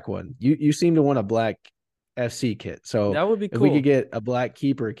a black one. You seem to want a black FC kit. So That would be if we cool. could get a black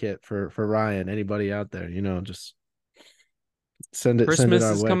keeper kit for Ryan, anybody out there, just send it Christmas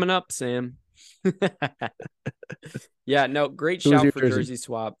our is way. coming up, Sam. Yeah, no, great Who's shout your for jersey? jersey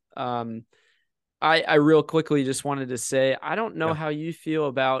swap. I real quickly just wanted to say, I don't know how you feel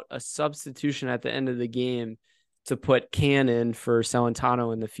about a substitution at the end of the game to put Can in for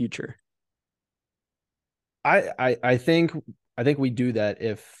Celentano in the future. I think we do that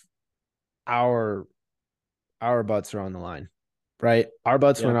if our butts are on the line, right? Our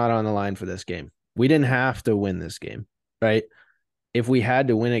butts were not on the line for this game. We didn't have to win this game, right? If we had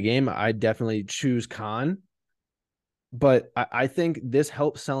to win a game, I'd definitely choose Khan. But I think this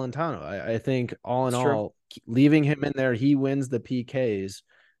helps Celentano. I think all in all, leaving him in there, he wins the PKs.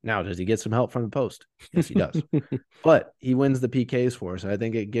 Now, does he get some help from the post? Yes, he does. But he wins the PKs for us. I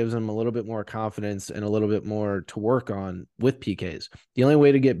think it gives him a little bit more confidence and a little bit more to work on with PKs. The only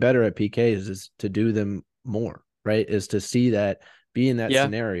way to get better at PKs is to do them more, right? Is to see that, be in that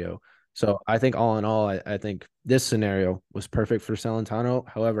scenario. So I think all in all, I think this scenario was perfect for Celentano.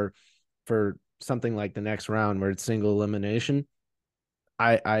 However, for something like the next round where it's single elimination,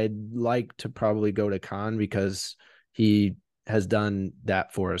 I'd like to probably go to Khan because he has done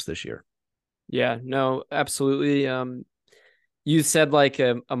that for us this year. Yeah, no, absolutely. You said like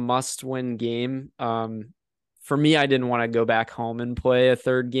a must-win game. For me, I didn't want to go back home and play a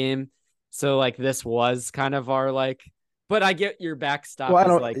third game. So like this was kind of our like, but I get your backstop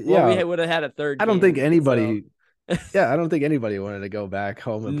we would have had a third game. I don't think anybody I don't think anybody wanted to go back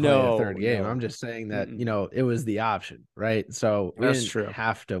home and play a third game. I'm just saying that, it was the option, right? So we didn't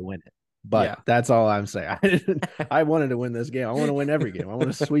have to win it. But that's all I'm saying. I wanted to win this game. I want to win every game. I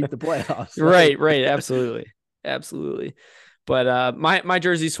want to sweep the playoffs. Right. Absolutely. But my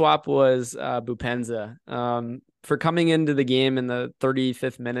jersey swap was Bupenza. For coming into the game in the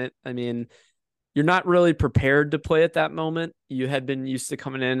 35th minute, I mean, you're not really prepared to play at that moment. You had been used to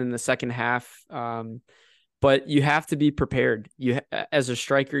coming in the second half. But you have to be prepared. As a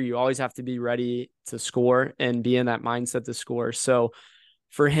striker, you always have to be ready to score and be in that mindset to score. So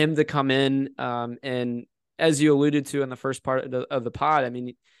for him to come in, and as you alluded to in the first part of the pod, I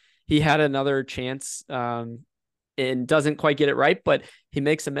mean, he had another chance and doesn't quite get it right, but he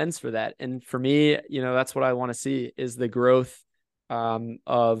makes amends for that. And for me, that's what I want to see is the growth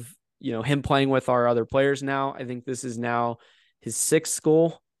of, him playing with our other players now. I think this is now his 6th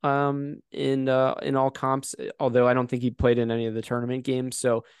goal in all comps, although I don't think he played in any of the tournament games.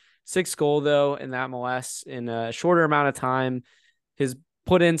 So 6th goal though in the MLS in a shorter amount of time. Has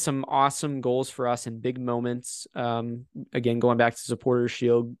put in some awesome goals for us in big moments. Again, going back to Supporters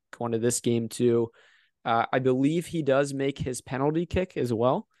Shield, going to this game too. I believe he does make his penalty kick as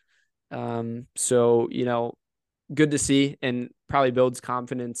well. So good to see, and probably builds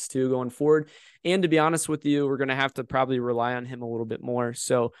confidence too going forward. And to be honest with you, we're going to have to probably rely on him a little bit more.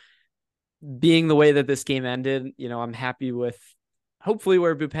 So being the way that this game ended, I'm happy with hopefully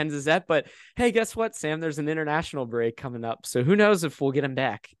where Bupenz is at. But hey, guess what, Sam? There's an international break coming up. So who knows if we'll get him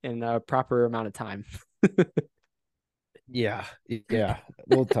back in a proper amount of time. Yeah,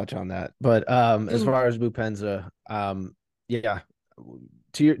 we'll touch on that. But as far as Bupenza,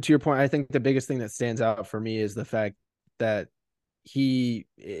 to your point, I think the biggest thing that stands out for me is the fact that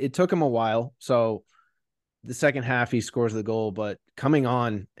it took him a while. So the second half he scores the goal, but coming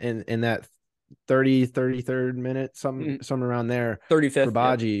on in that 33rd minute, something around there, 35th for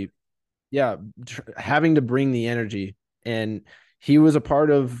Baji, having to bring the energy, and he was a part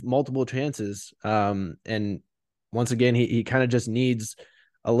of multiple chances. And once again, he kind of just needs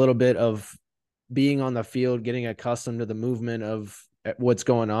a little bit of being on the field, getting accustomed to the movement of what's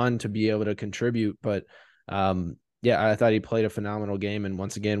going on to be able to contribute. But I thought he played a phenomenal game. And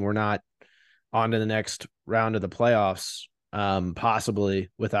once again, we're not on to the next round of the playoffs, possibly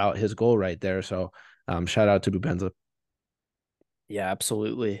without his goal right there. So shout out to Bupenza. Yeah,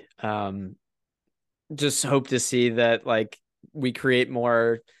 absolutely. Just hope to see that we create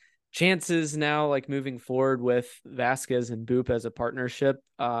more chances now, moving forward with Vasquez and Boop as a partnership.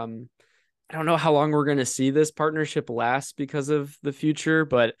 I don't know how long we're going to see this partnership last because of the future,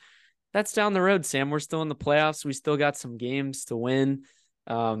 but that's down the road, Sam. We're still in the playoffs. We still got some games to win.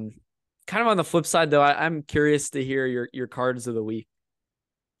 Kind of on the flip side, though, I'm curious to hear your cards of the week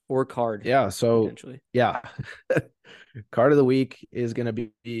or card. Yeah. So, potentially. yeah. Card of the week is going to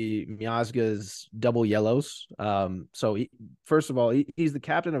be Miazga's double yellows. So first of all, he's the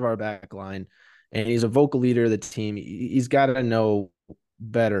captain of our back line, and he's a vocal leader of the team. He's got to know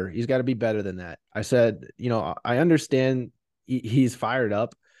better. He's got to be better than that. I said, I understand he's fired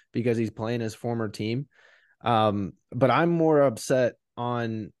up because he's playing his former team. But I'm more upset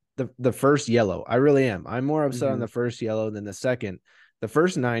on the first yellow. I really am. I'm more upset on the first yellow than the second. The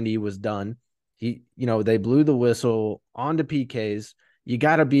first 90 was done. They blew the whistle onto PKs. You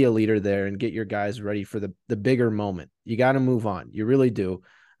got to be a leader there and get your guys ready for the bigger moment. You got to move on. You really do.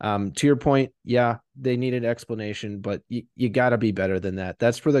 To your point, yeah, they need an explanation, but you got to be better than that.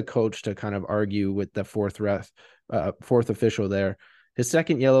 That's for the coach to kind of argue with the fourth official there. His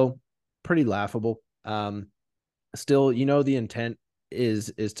second yellow, pretty laughable. Still, the intent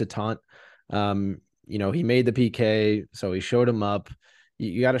is to taunt. He made the PK, so he showed him up.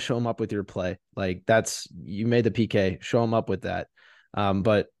 You got to show him up with your play. Like you made the PK, show him up with that.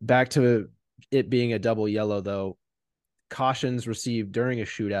 But back to it being a double yellow, though, cautions received during a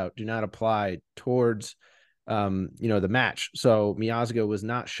shootout do not apply towards, the match. So Miazga was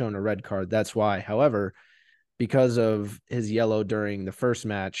not shown a red card. That's why. However, because of his yellow during the first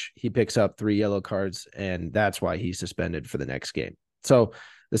match, he picks up 3 yellow cards, and that's why he's suspended for the next game. So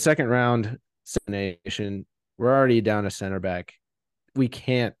the second round, nation, we're already down a center back. We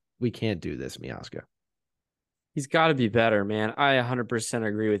can't do this, Miazga. He's got to be better, man. I 100%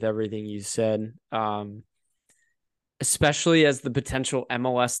 agree with everything you said. Especially as the potential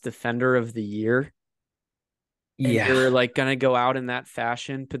MLS defender of the year. And you're like going to go out in that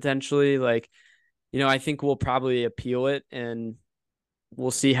fashion potentially. Like, I think we'll probably appeal it and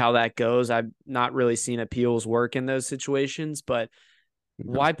we'll see how that goes. I've not really seen appeals work in those situations, but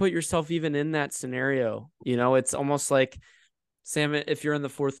why put yourself even in that scenario? It's almost like, Sam, if you're in the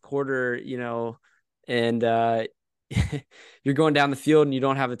fourth quarter, and you're going down the field and you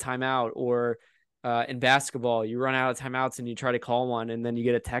don't have a timeout, or in basketball, you run out of timeouts and you try to call one and then you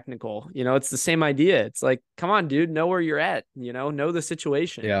get a technical, it's the same idea. It's like, come on, dude, know where you're at, know the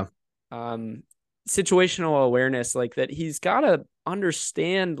situation. Yeah. Situational awareness, like that. He's got to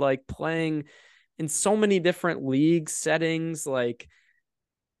understand, like, playing in so many different league settings, like,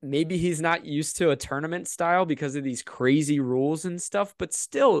 maybe he's not used to a tournament style because of these crazy rules and stuff, but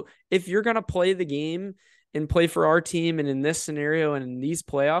still, if you're going to play the game and play for our team and in this scenario and in these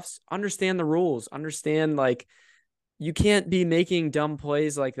playoffs, understand the rules, understand, like, you can't be making dumb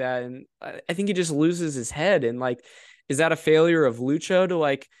plays like that. And I think he just loses his head. And, like, is that a failure of Lucho to,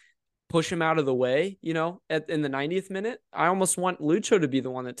 like, push him out of the way, in the 90th minute? I almost want Lucho to be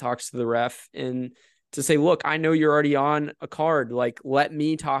the one that talks to the ref and to say, look, I know you're already on a card. Like, let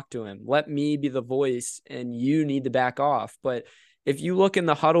me talk to him. Let me be the voice, and you need to back off. But if you look in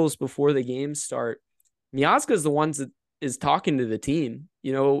the huddles before the games start, Miazga is the ones that is talking to the team.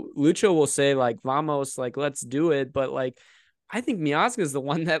 Lucho will say, like, vamos, like, let's do it. But, like, I think Miazga is the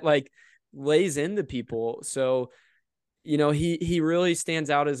one that, like, lays into people. So, he really stands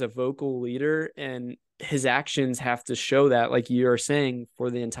out as a vocal leader, and his actions have to show that, like you are saying, for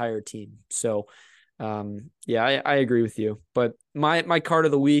the entire team. So, I agree with you. But my card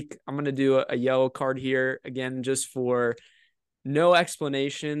of the week, I'm going to do a yellow card here again, just for no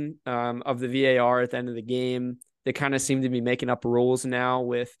explanation of the VAR at the end of the game. They kind of seem to be making up rules now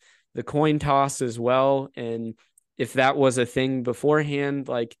with the coin toss as well. And if that was a thing beforehand,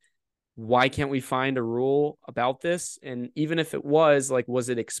 like, why can't we find a rule about this? And even if it was, like, was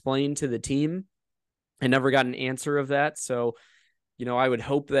it explained to the team? I never got an answer of that. So, I would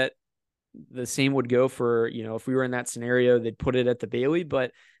hope that the same would go for, if we were in that scenario, they'd put it at the Bailey.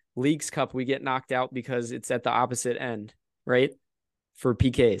 But Leagues Cup, we get knocked out because it's at the opposite end, right? For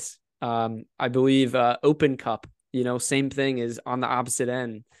PKs. I believe Open Cup, same thing, is on the opposite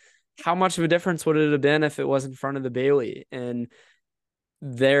end. How much of a difference would it have been if it was in front of the Bailey? And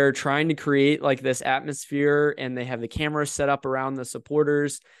they're trying to create, like, this atmosphere, and they have the cameras set up around the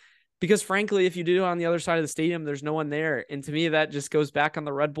supporters. Because, frankly, if you do it on the other side of the stadium, there's no one there. And to me, that just goes back on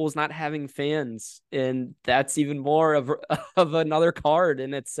the Red Bulls not having fans. And that's even more of another card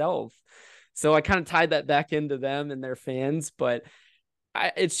in itself. So I kind of tied that back into them and their fans. But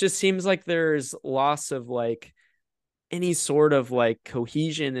it just seems like there's loss of, like, any sort of, like,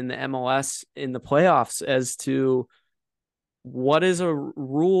 cohesion in the MLS in the playoffs as to what is a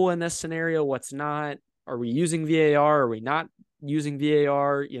rule in this scenario, what's not. Are we using VAR? Are we not using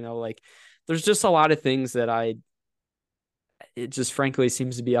VAR? Like, there's just a lot of things that it just frankly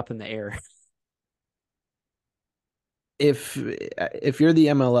seems to be up in the air. If you're the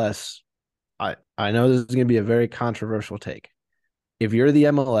MLS, I know this is going to be a very controversial take. If you're the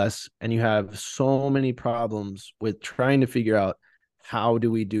MLS and you have so many problems with trying to figure out how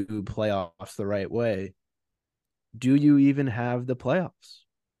do we do playoffs the right way, do you even have the playoffs?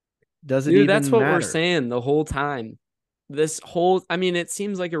 Does it Dude, that's even what we're matter? saying the whole time. I mean, it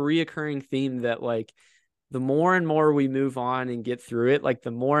seems like a reoccurring theme that like the more and more we move on and get through it, like the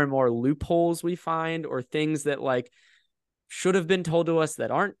more and more loopholes we find or things that like should have been told to us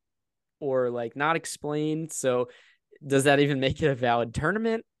that aren't or like not explained. So does that even make it a valid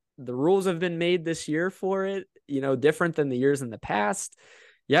tournament? The rules have been made this year for it, different than the years in the past.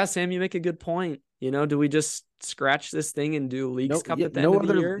 Yeah, Sam, you make a good point. Do we just scratch this thing and do Leagues Cup at the end of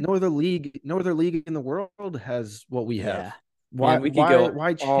the year? No other league in the world has what we have. Yeah. Why Man, we could go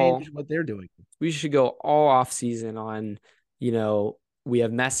why change what they're doing? We should go all off season on, we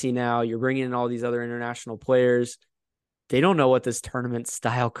have Messi now. You're bringing in all these other international players. They don't know what this tournament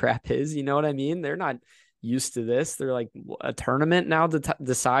style crap is. You know what I mean? They're not used to this. They're like, a tournament now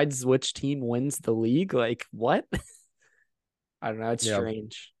decides which team wins the league. Like, what? I don't know. It's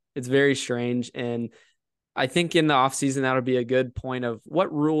strange. It's very strange. And I think in the offseason, that'll be a good point of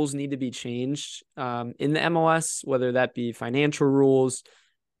what rules need to be changed in the MLS, whether that be financial rules,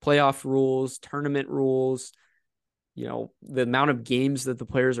 playoff rules, tournament rules, the amount of games that the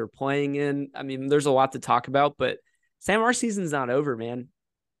players are playing in. I mean, there's a lot to talk about, but Sam, our season's not over, man.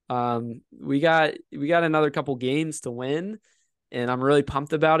 We got another couple games to win, and I'm really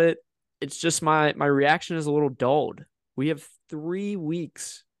pumped about it. It's just my reaction is a little dulled. We have 3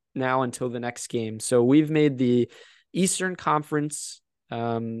 weeks now until the next game. So we've made the Eastern Conference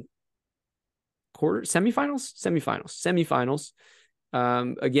semifinals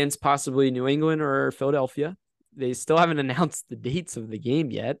against possibly New England or Philadelphia. They still haven't announced the dates of the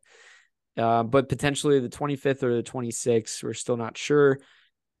game yet, but potentially the 25th or the 26th. We're still not sure.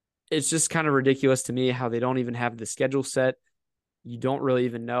 It's just kind of ridiculous to me how they don't even have the schedule set. You don't really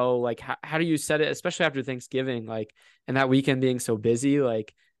even know, like, how do you set it, especially after Thanksgiving, like, and that weekend being so busy,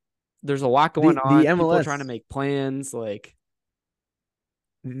 like, there's a lot going on. The MLS, people are trying to make plans. Like,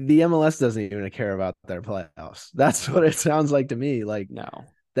 the MLS doesn't even care about their playoffs. That's what it sounds like to me. Like, no,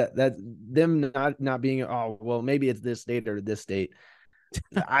 that them not being, oh, well, maybe it's this date or this date.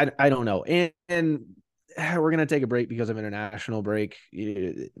 I don't know. And we're gonna take a break because of international break.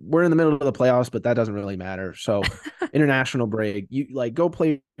 We're in the middle of the playoffs, but that doesn't really matter. So international break, you like go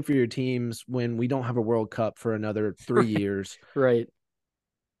play for your teams when we don't have a World Cup for another 3 years. Right.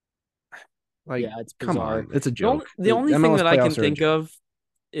 Like, yeah, it's come bizarre. on, it's a joke. The only thing MLS that I can playoffs are a think joke. of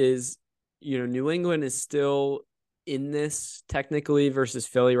is, New England is still in this technically versus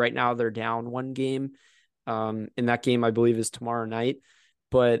Philly. Right now, they're down 1 game. And that game, I believe, is tomorrow night.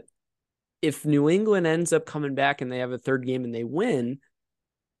 But if New England ends up coming back and they have a 3rd game and they win,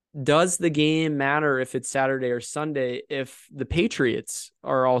 does the game matter if it's Saturday or Sunday if the Patriots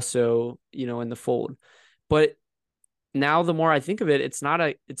are also, in the fold? But now the more I think of it, it's not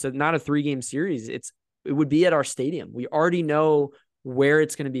a 3-game series. It would be at our stadium. We already know where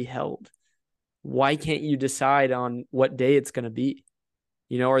it's going to be held. Why can't you decide on what day it's going to be?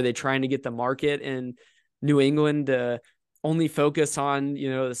 Are they trying to get the market in New England to only focus on,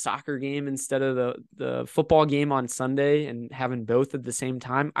 the soccer game instead of the football game on Sunday and having both at the same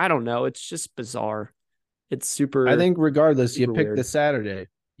time? I don't know. It's just bizarre. It's super. I think regardless, you pick weird. the Saturday.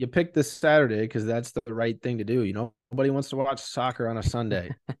 You pick the Saturday because that's the right thing to do. Nobody wants to watch soccer on a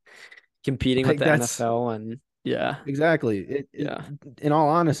Sunday. Competing with the NFL and yeah, exactly. In all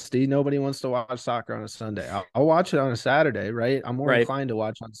honesty, nobody wants to watch soccer on a Sunday. I'll watch it on a Saturday, right? I'm more inclined to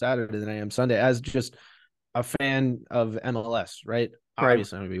watch on Saturday than I am Sunday as just a fan of MLS, right?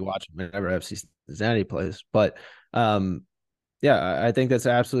 Obviously, I'm going to be watching whenever FC Cincinnati plays. But yeah, I think that's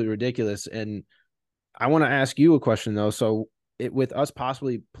absolutely ridiculous. And I want to ask you a question, though. So with us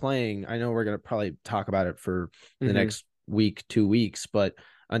possibly playing, I know we're going to probably talk about it for the next week, 2 weeks, but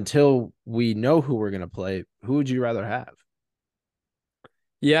until we know who we're going to play, who would you rather have?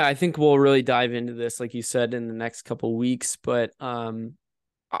 Yeah, I think we'll really dive into this, like you said, in the next couple weeks. But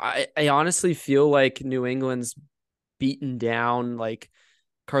I honestly feel like New England's beaten down. Like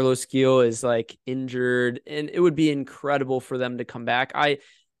Carlos Gil is like injured, and it would be incredible for them to come back. I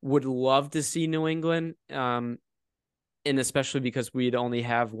would love to see New England, and especially because we'd only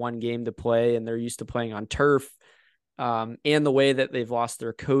have 1 game to play, and they're used to playing on turf. And the way that they've lost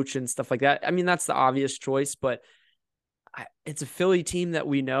their coach and stuff like that. I mean, that's the obvious choice, but it's a Philly team that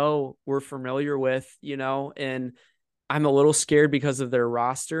we know, we're familiar with, and I'm a little scared because of their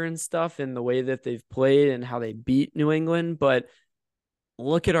roster and stuff and the way that they've played and how they beat New England. But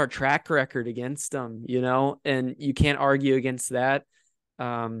look at our track record against them, and you can't argue against that.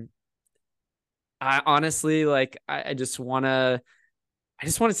 I honestly I just want to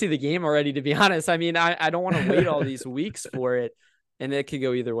see the game already, to be honest. I mean, I don't want to wait all these weeks for it, and it could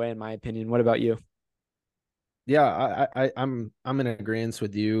go either way, in my opinion. What about you? Yeah, I'm in agreement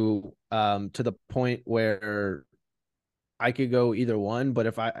with you to the point where I could go either one, but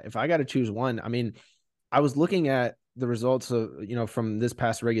if I got to choose one, I mean, I was looking at the results of, from this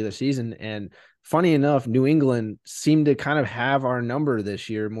past regular season, and funny enough, New England seemed to kind of have our number this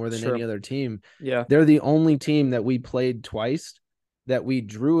year more than any other team. Yeah. They're the only team that we played twice that we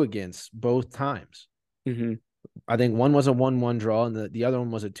drew against both times. Mm-hmm. I think one was a 1-1 draw and the other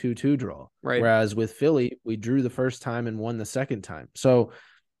one was a 2-2 draw. Right. Whereas with Philly, we drew the first time and won the second time. So,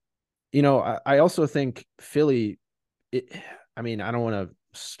 I also think Philly, I mean, I don't want to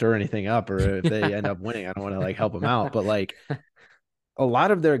stir anything up, or if they end up winning, I don't want to help them out. But a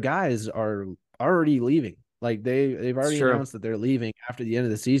lot of their guys are already leaving. They've already announced that they're leaving after the end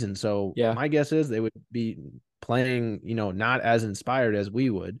of the season. So my guess is they would be playing, not as inspired as we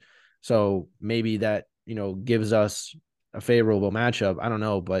would. So maybe that, gives us a favorable matchup. I don't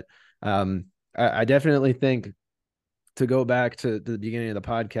know, but I definitely think, to go back to the beginning of the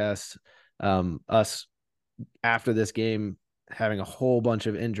podcast, us after this game having a whole bunch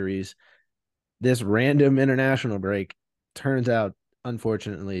of injuries, this random international break turns out,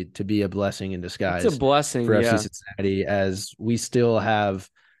 unfortunately, to be a blessing in disguise. It's a blessing for FC Cincinnati, as we still have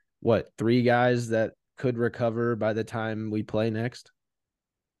 3 guys that could recover by the time we play next.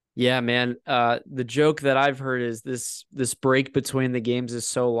 Yeah, man. The joke that I've heard is this break between the games is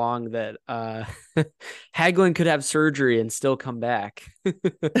so long that Hagelin could have surgery and still come back.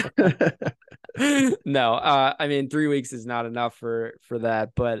 No, I mean 3 weeks is not enough for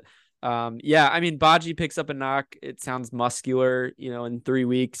that, but yeah, I mean Baji picks up a knock. It sounds muscular, in 3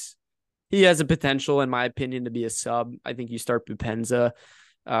 weeks. He has a potential, in my opinion, to be a sub. I think you start Bupenza.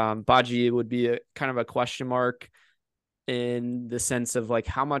 Baji would be a kind of a question mark in the sense of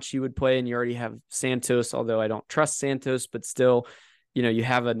how much he would play, and you already have Santos, although I don't trust Santos, but still, you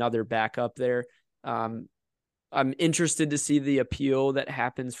have another backup there. I'm interested to see the appeal that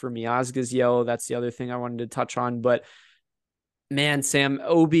happens for Miazga's yellow. That's the other thing I wanted to touch on. But man, Sam,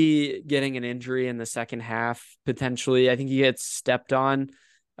 Obi getting an injury in the second half, potentially. I think he gets stepped on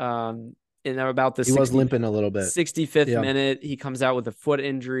in about the he was limping a little bit. 65th minute. He comes out with a foot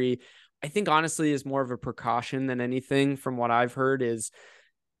injury. I think honestly is more of a precaution than anything, from what I've heard, is,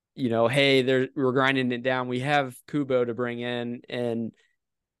 hey, we're grinding it down. We have Kubo to bring in, and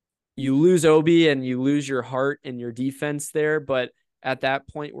you lose Obi and you lose your heart and your defense there. But at that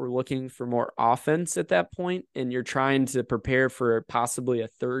point, we're looking for more offense at that point, and you're trying to prepare for possibly a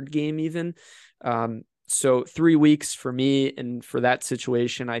third game even. So 3 weeks for me and for that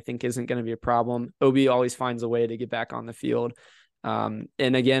situation, I think isn't going to be a problem. Obi always finds a way to get back on the field. And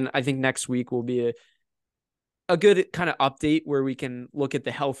again, I think next week will be a good kind of update where we can look at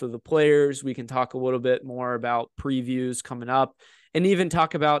the health of the players. We can talk a little bit more about previews coming up, and even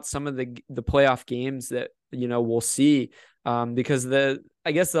talk about some of the playoff games that, we'll see. Because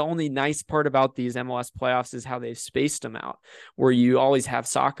I guess the only nice part about these MLS playoffs is how they've spaced them out, where you always have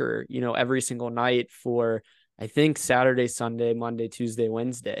soccer, every single night for, I think, Saturday, Sunday, Monday, Tuesday,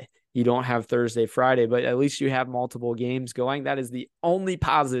 Wednesday. You don't have Thursday, Friday, but at least you have multiple games going. That is the only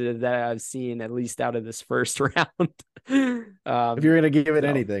positive that I've seen, at least out of this first round. If you're going to give it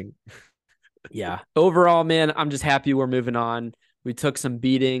anything. Yeah. Overall, man, I'm just happy we're moving on. We took some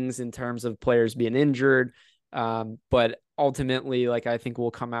beatings in terms of players being injured. But ultimately, I think we'll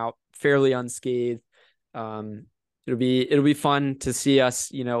come out fairly unscathed. It'll be fun to see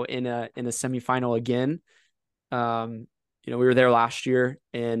us, in a semifinal again. We were there last year,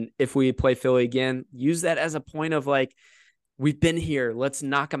 and if we play Philly again, use that as a point of we've been here. Let's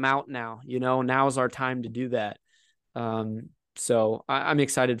knock them out now. Now's our time to do that. So I'm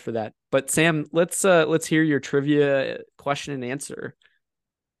excited for that. But Sam, let's hear your trivia question and answer.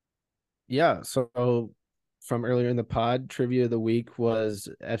 Yeah. So from earlier in the pod, trivia of the week was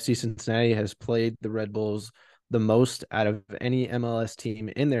FC Cincinnati has played the Red Bulls the most out of any MLS team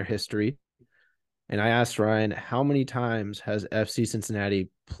in their history. And I asked Ryan, how many times has FC Cincinnati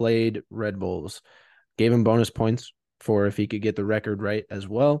played Red Bulls? Gave him bonus points for if he could get the record right as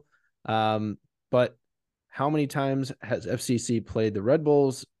well. But how many times has FCC played the Red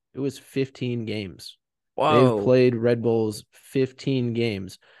Bulls? It was 15 games. Whoa. They've played Red Bulls 15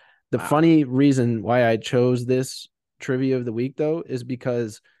 games. The funny reason why I chose this trivia of the week, though, is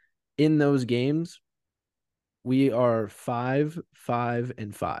because in those games, We are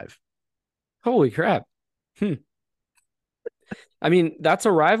 5-5-5. Holy crap. I mean, that's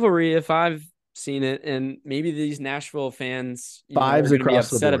a rivalry if I've seen it, and maybe these Nashville fans, are Fives going to be across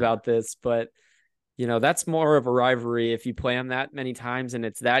the upset board. about this, but that's more of a rivalry if you play them that many times and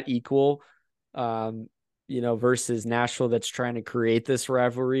it's that equal, versus Nashville that's trying to create this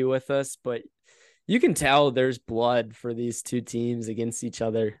rivalry with us. But you can tell there's blood for these two teams against each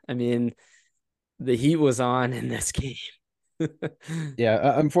other. I mean, the heat was on in this game.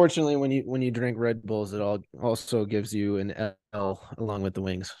 Yeah, unfortunately, when you drink Red Bulls, it all also gives you an L along with the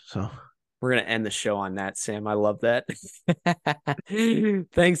wings. So we're gonna end the show on that, Sam. I love that.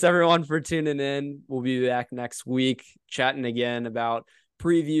 Thanks everyone for tuning in. We'll be back next week chatting again about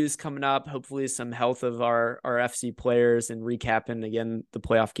previews coming up, hopefully some health of our FC players, and recapping again the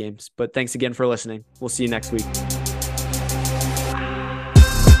playoff games. But thanks again for listening. We'll see you next week.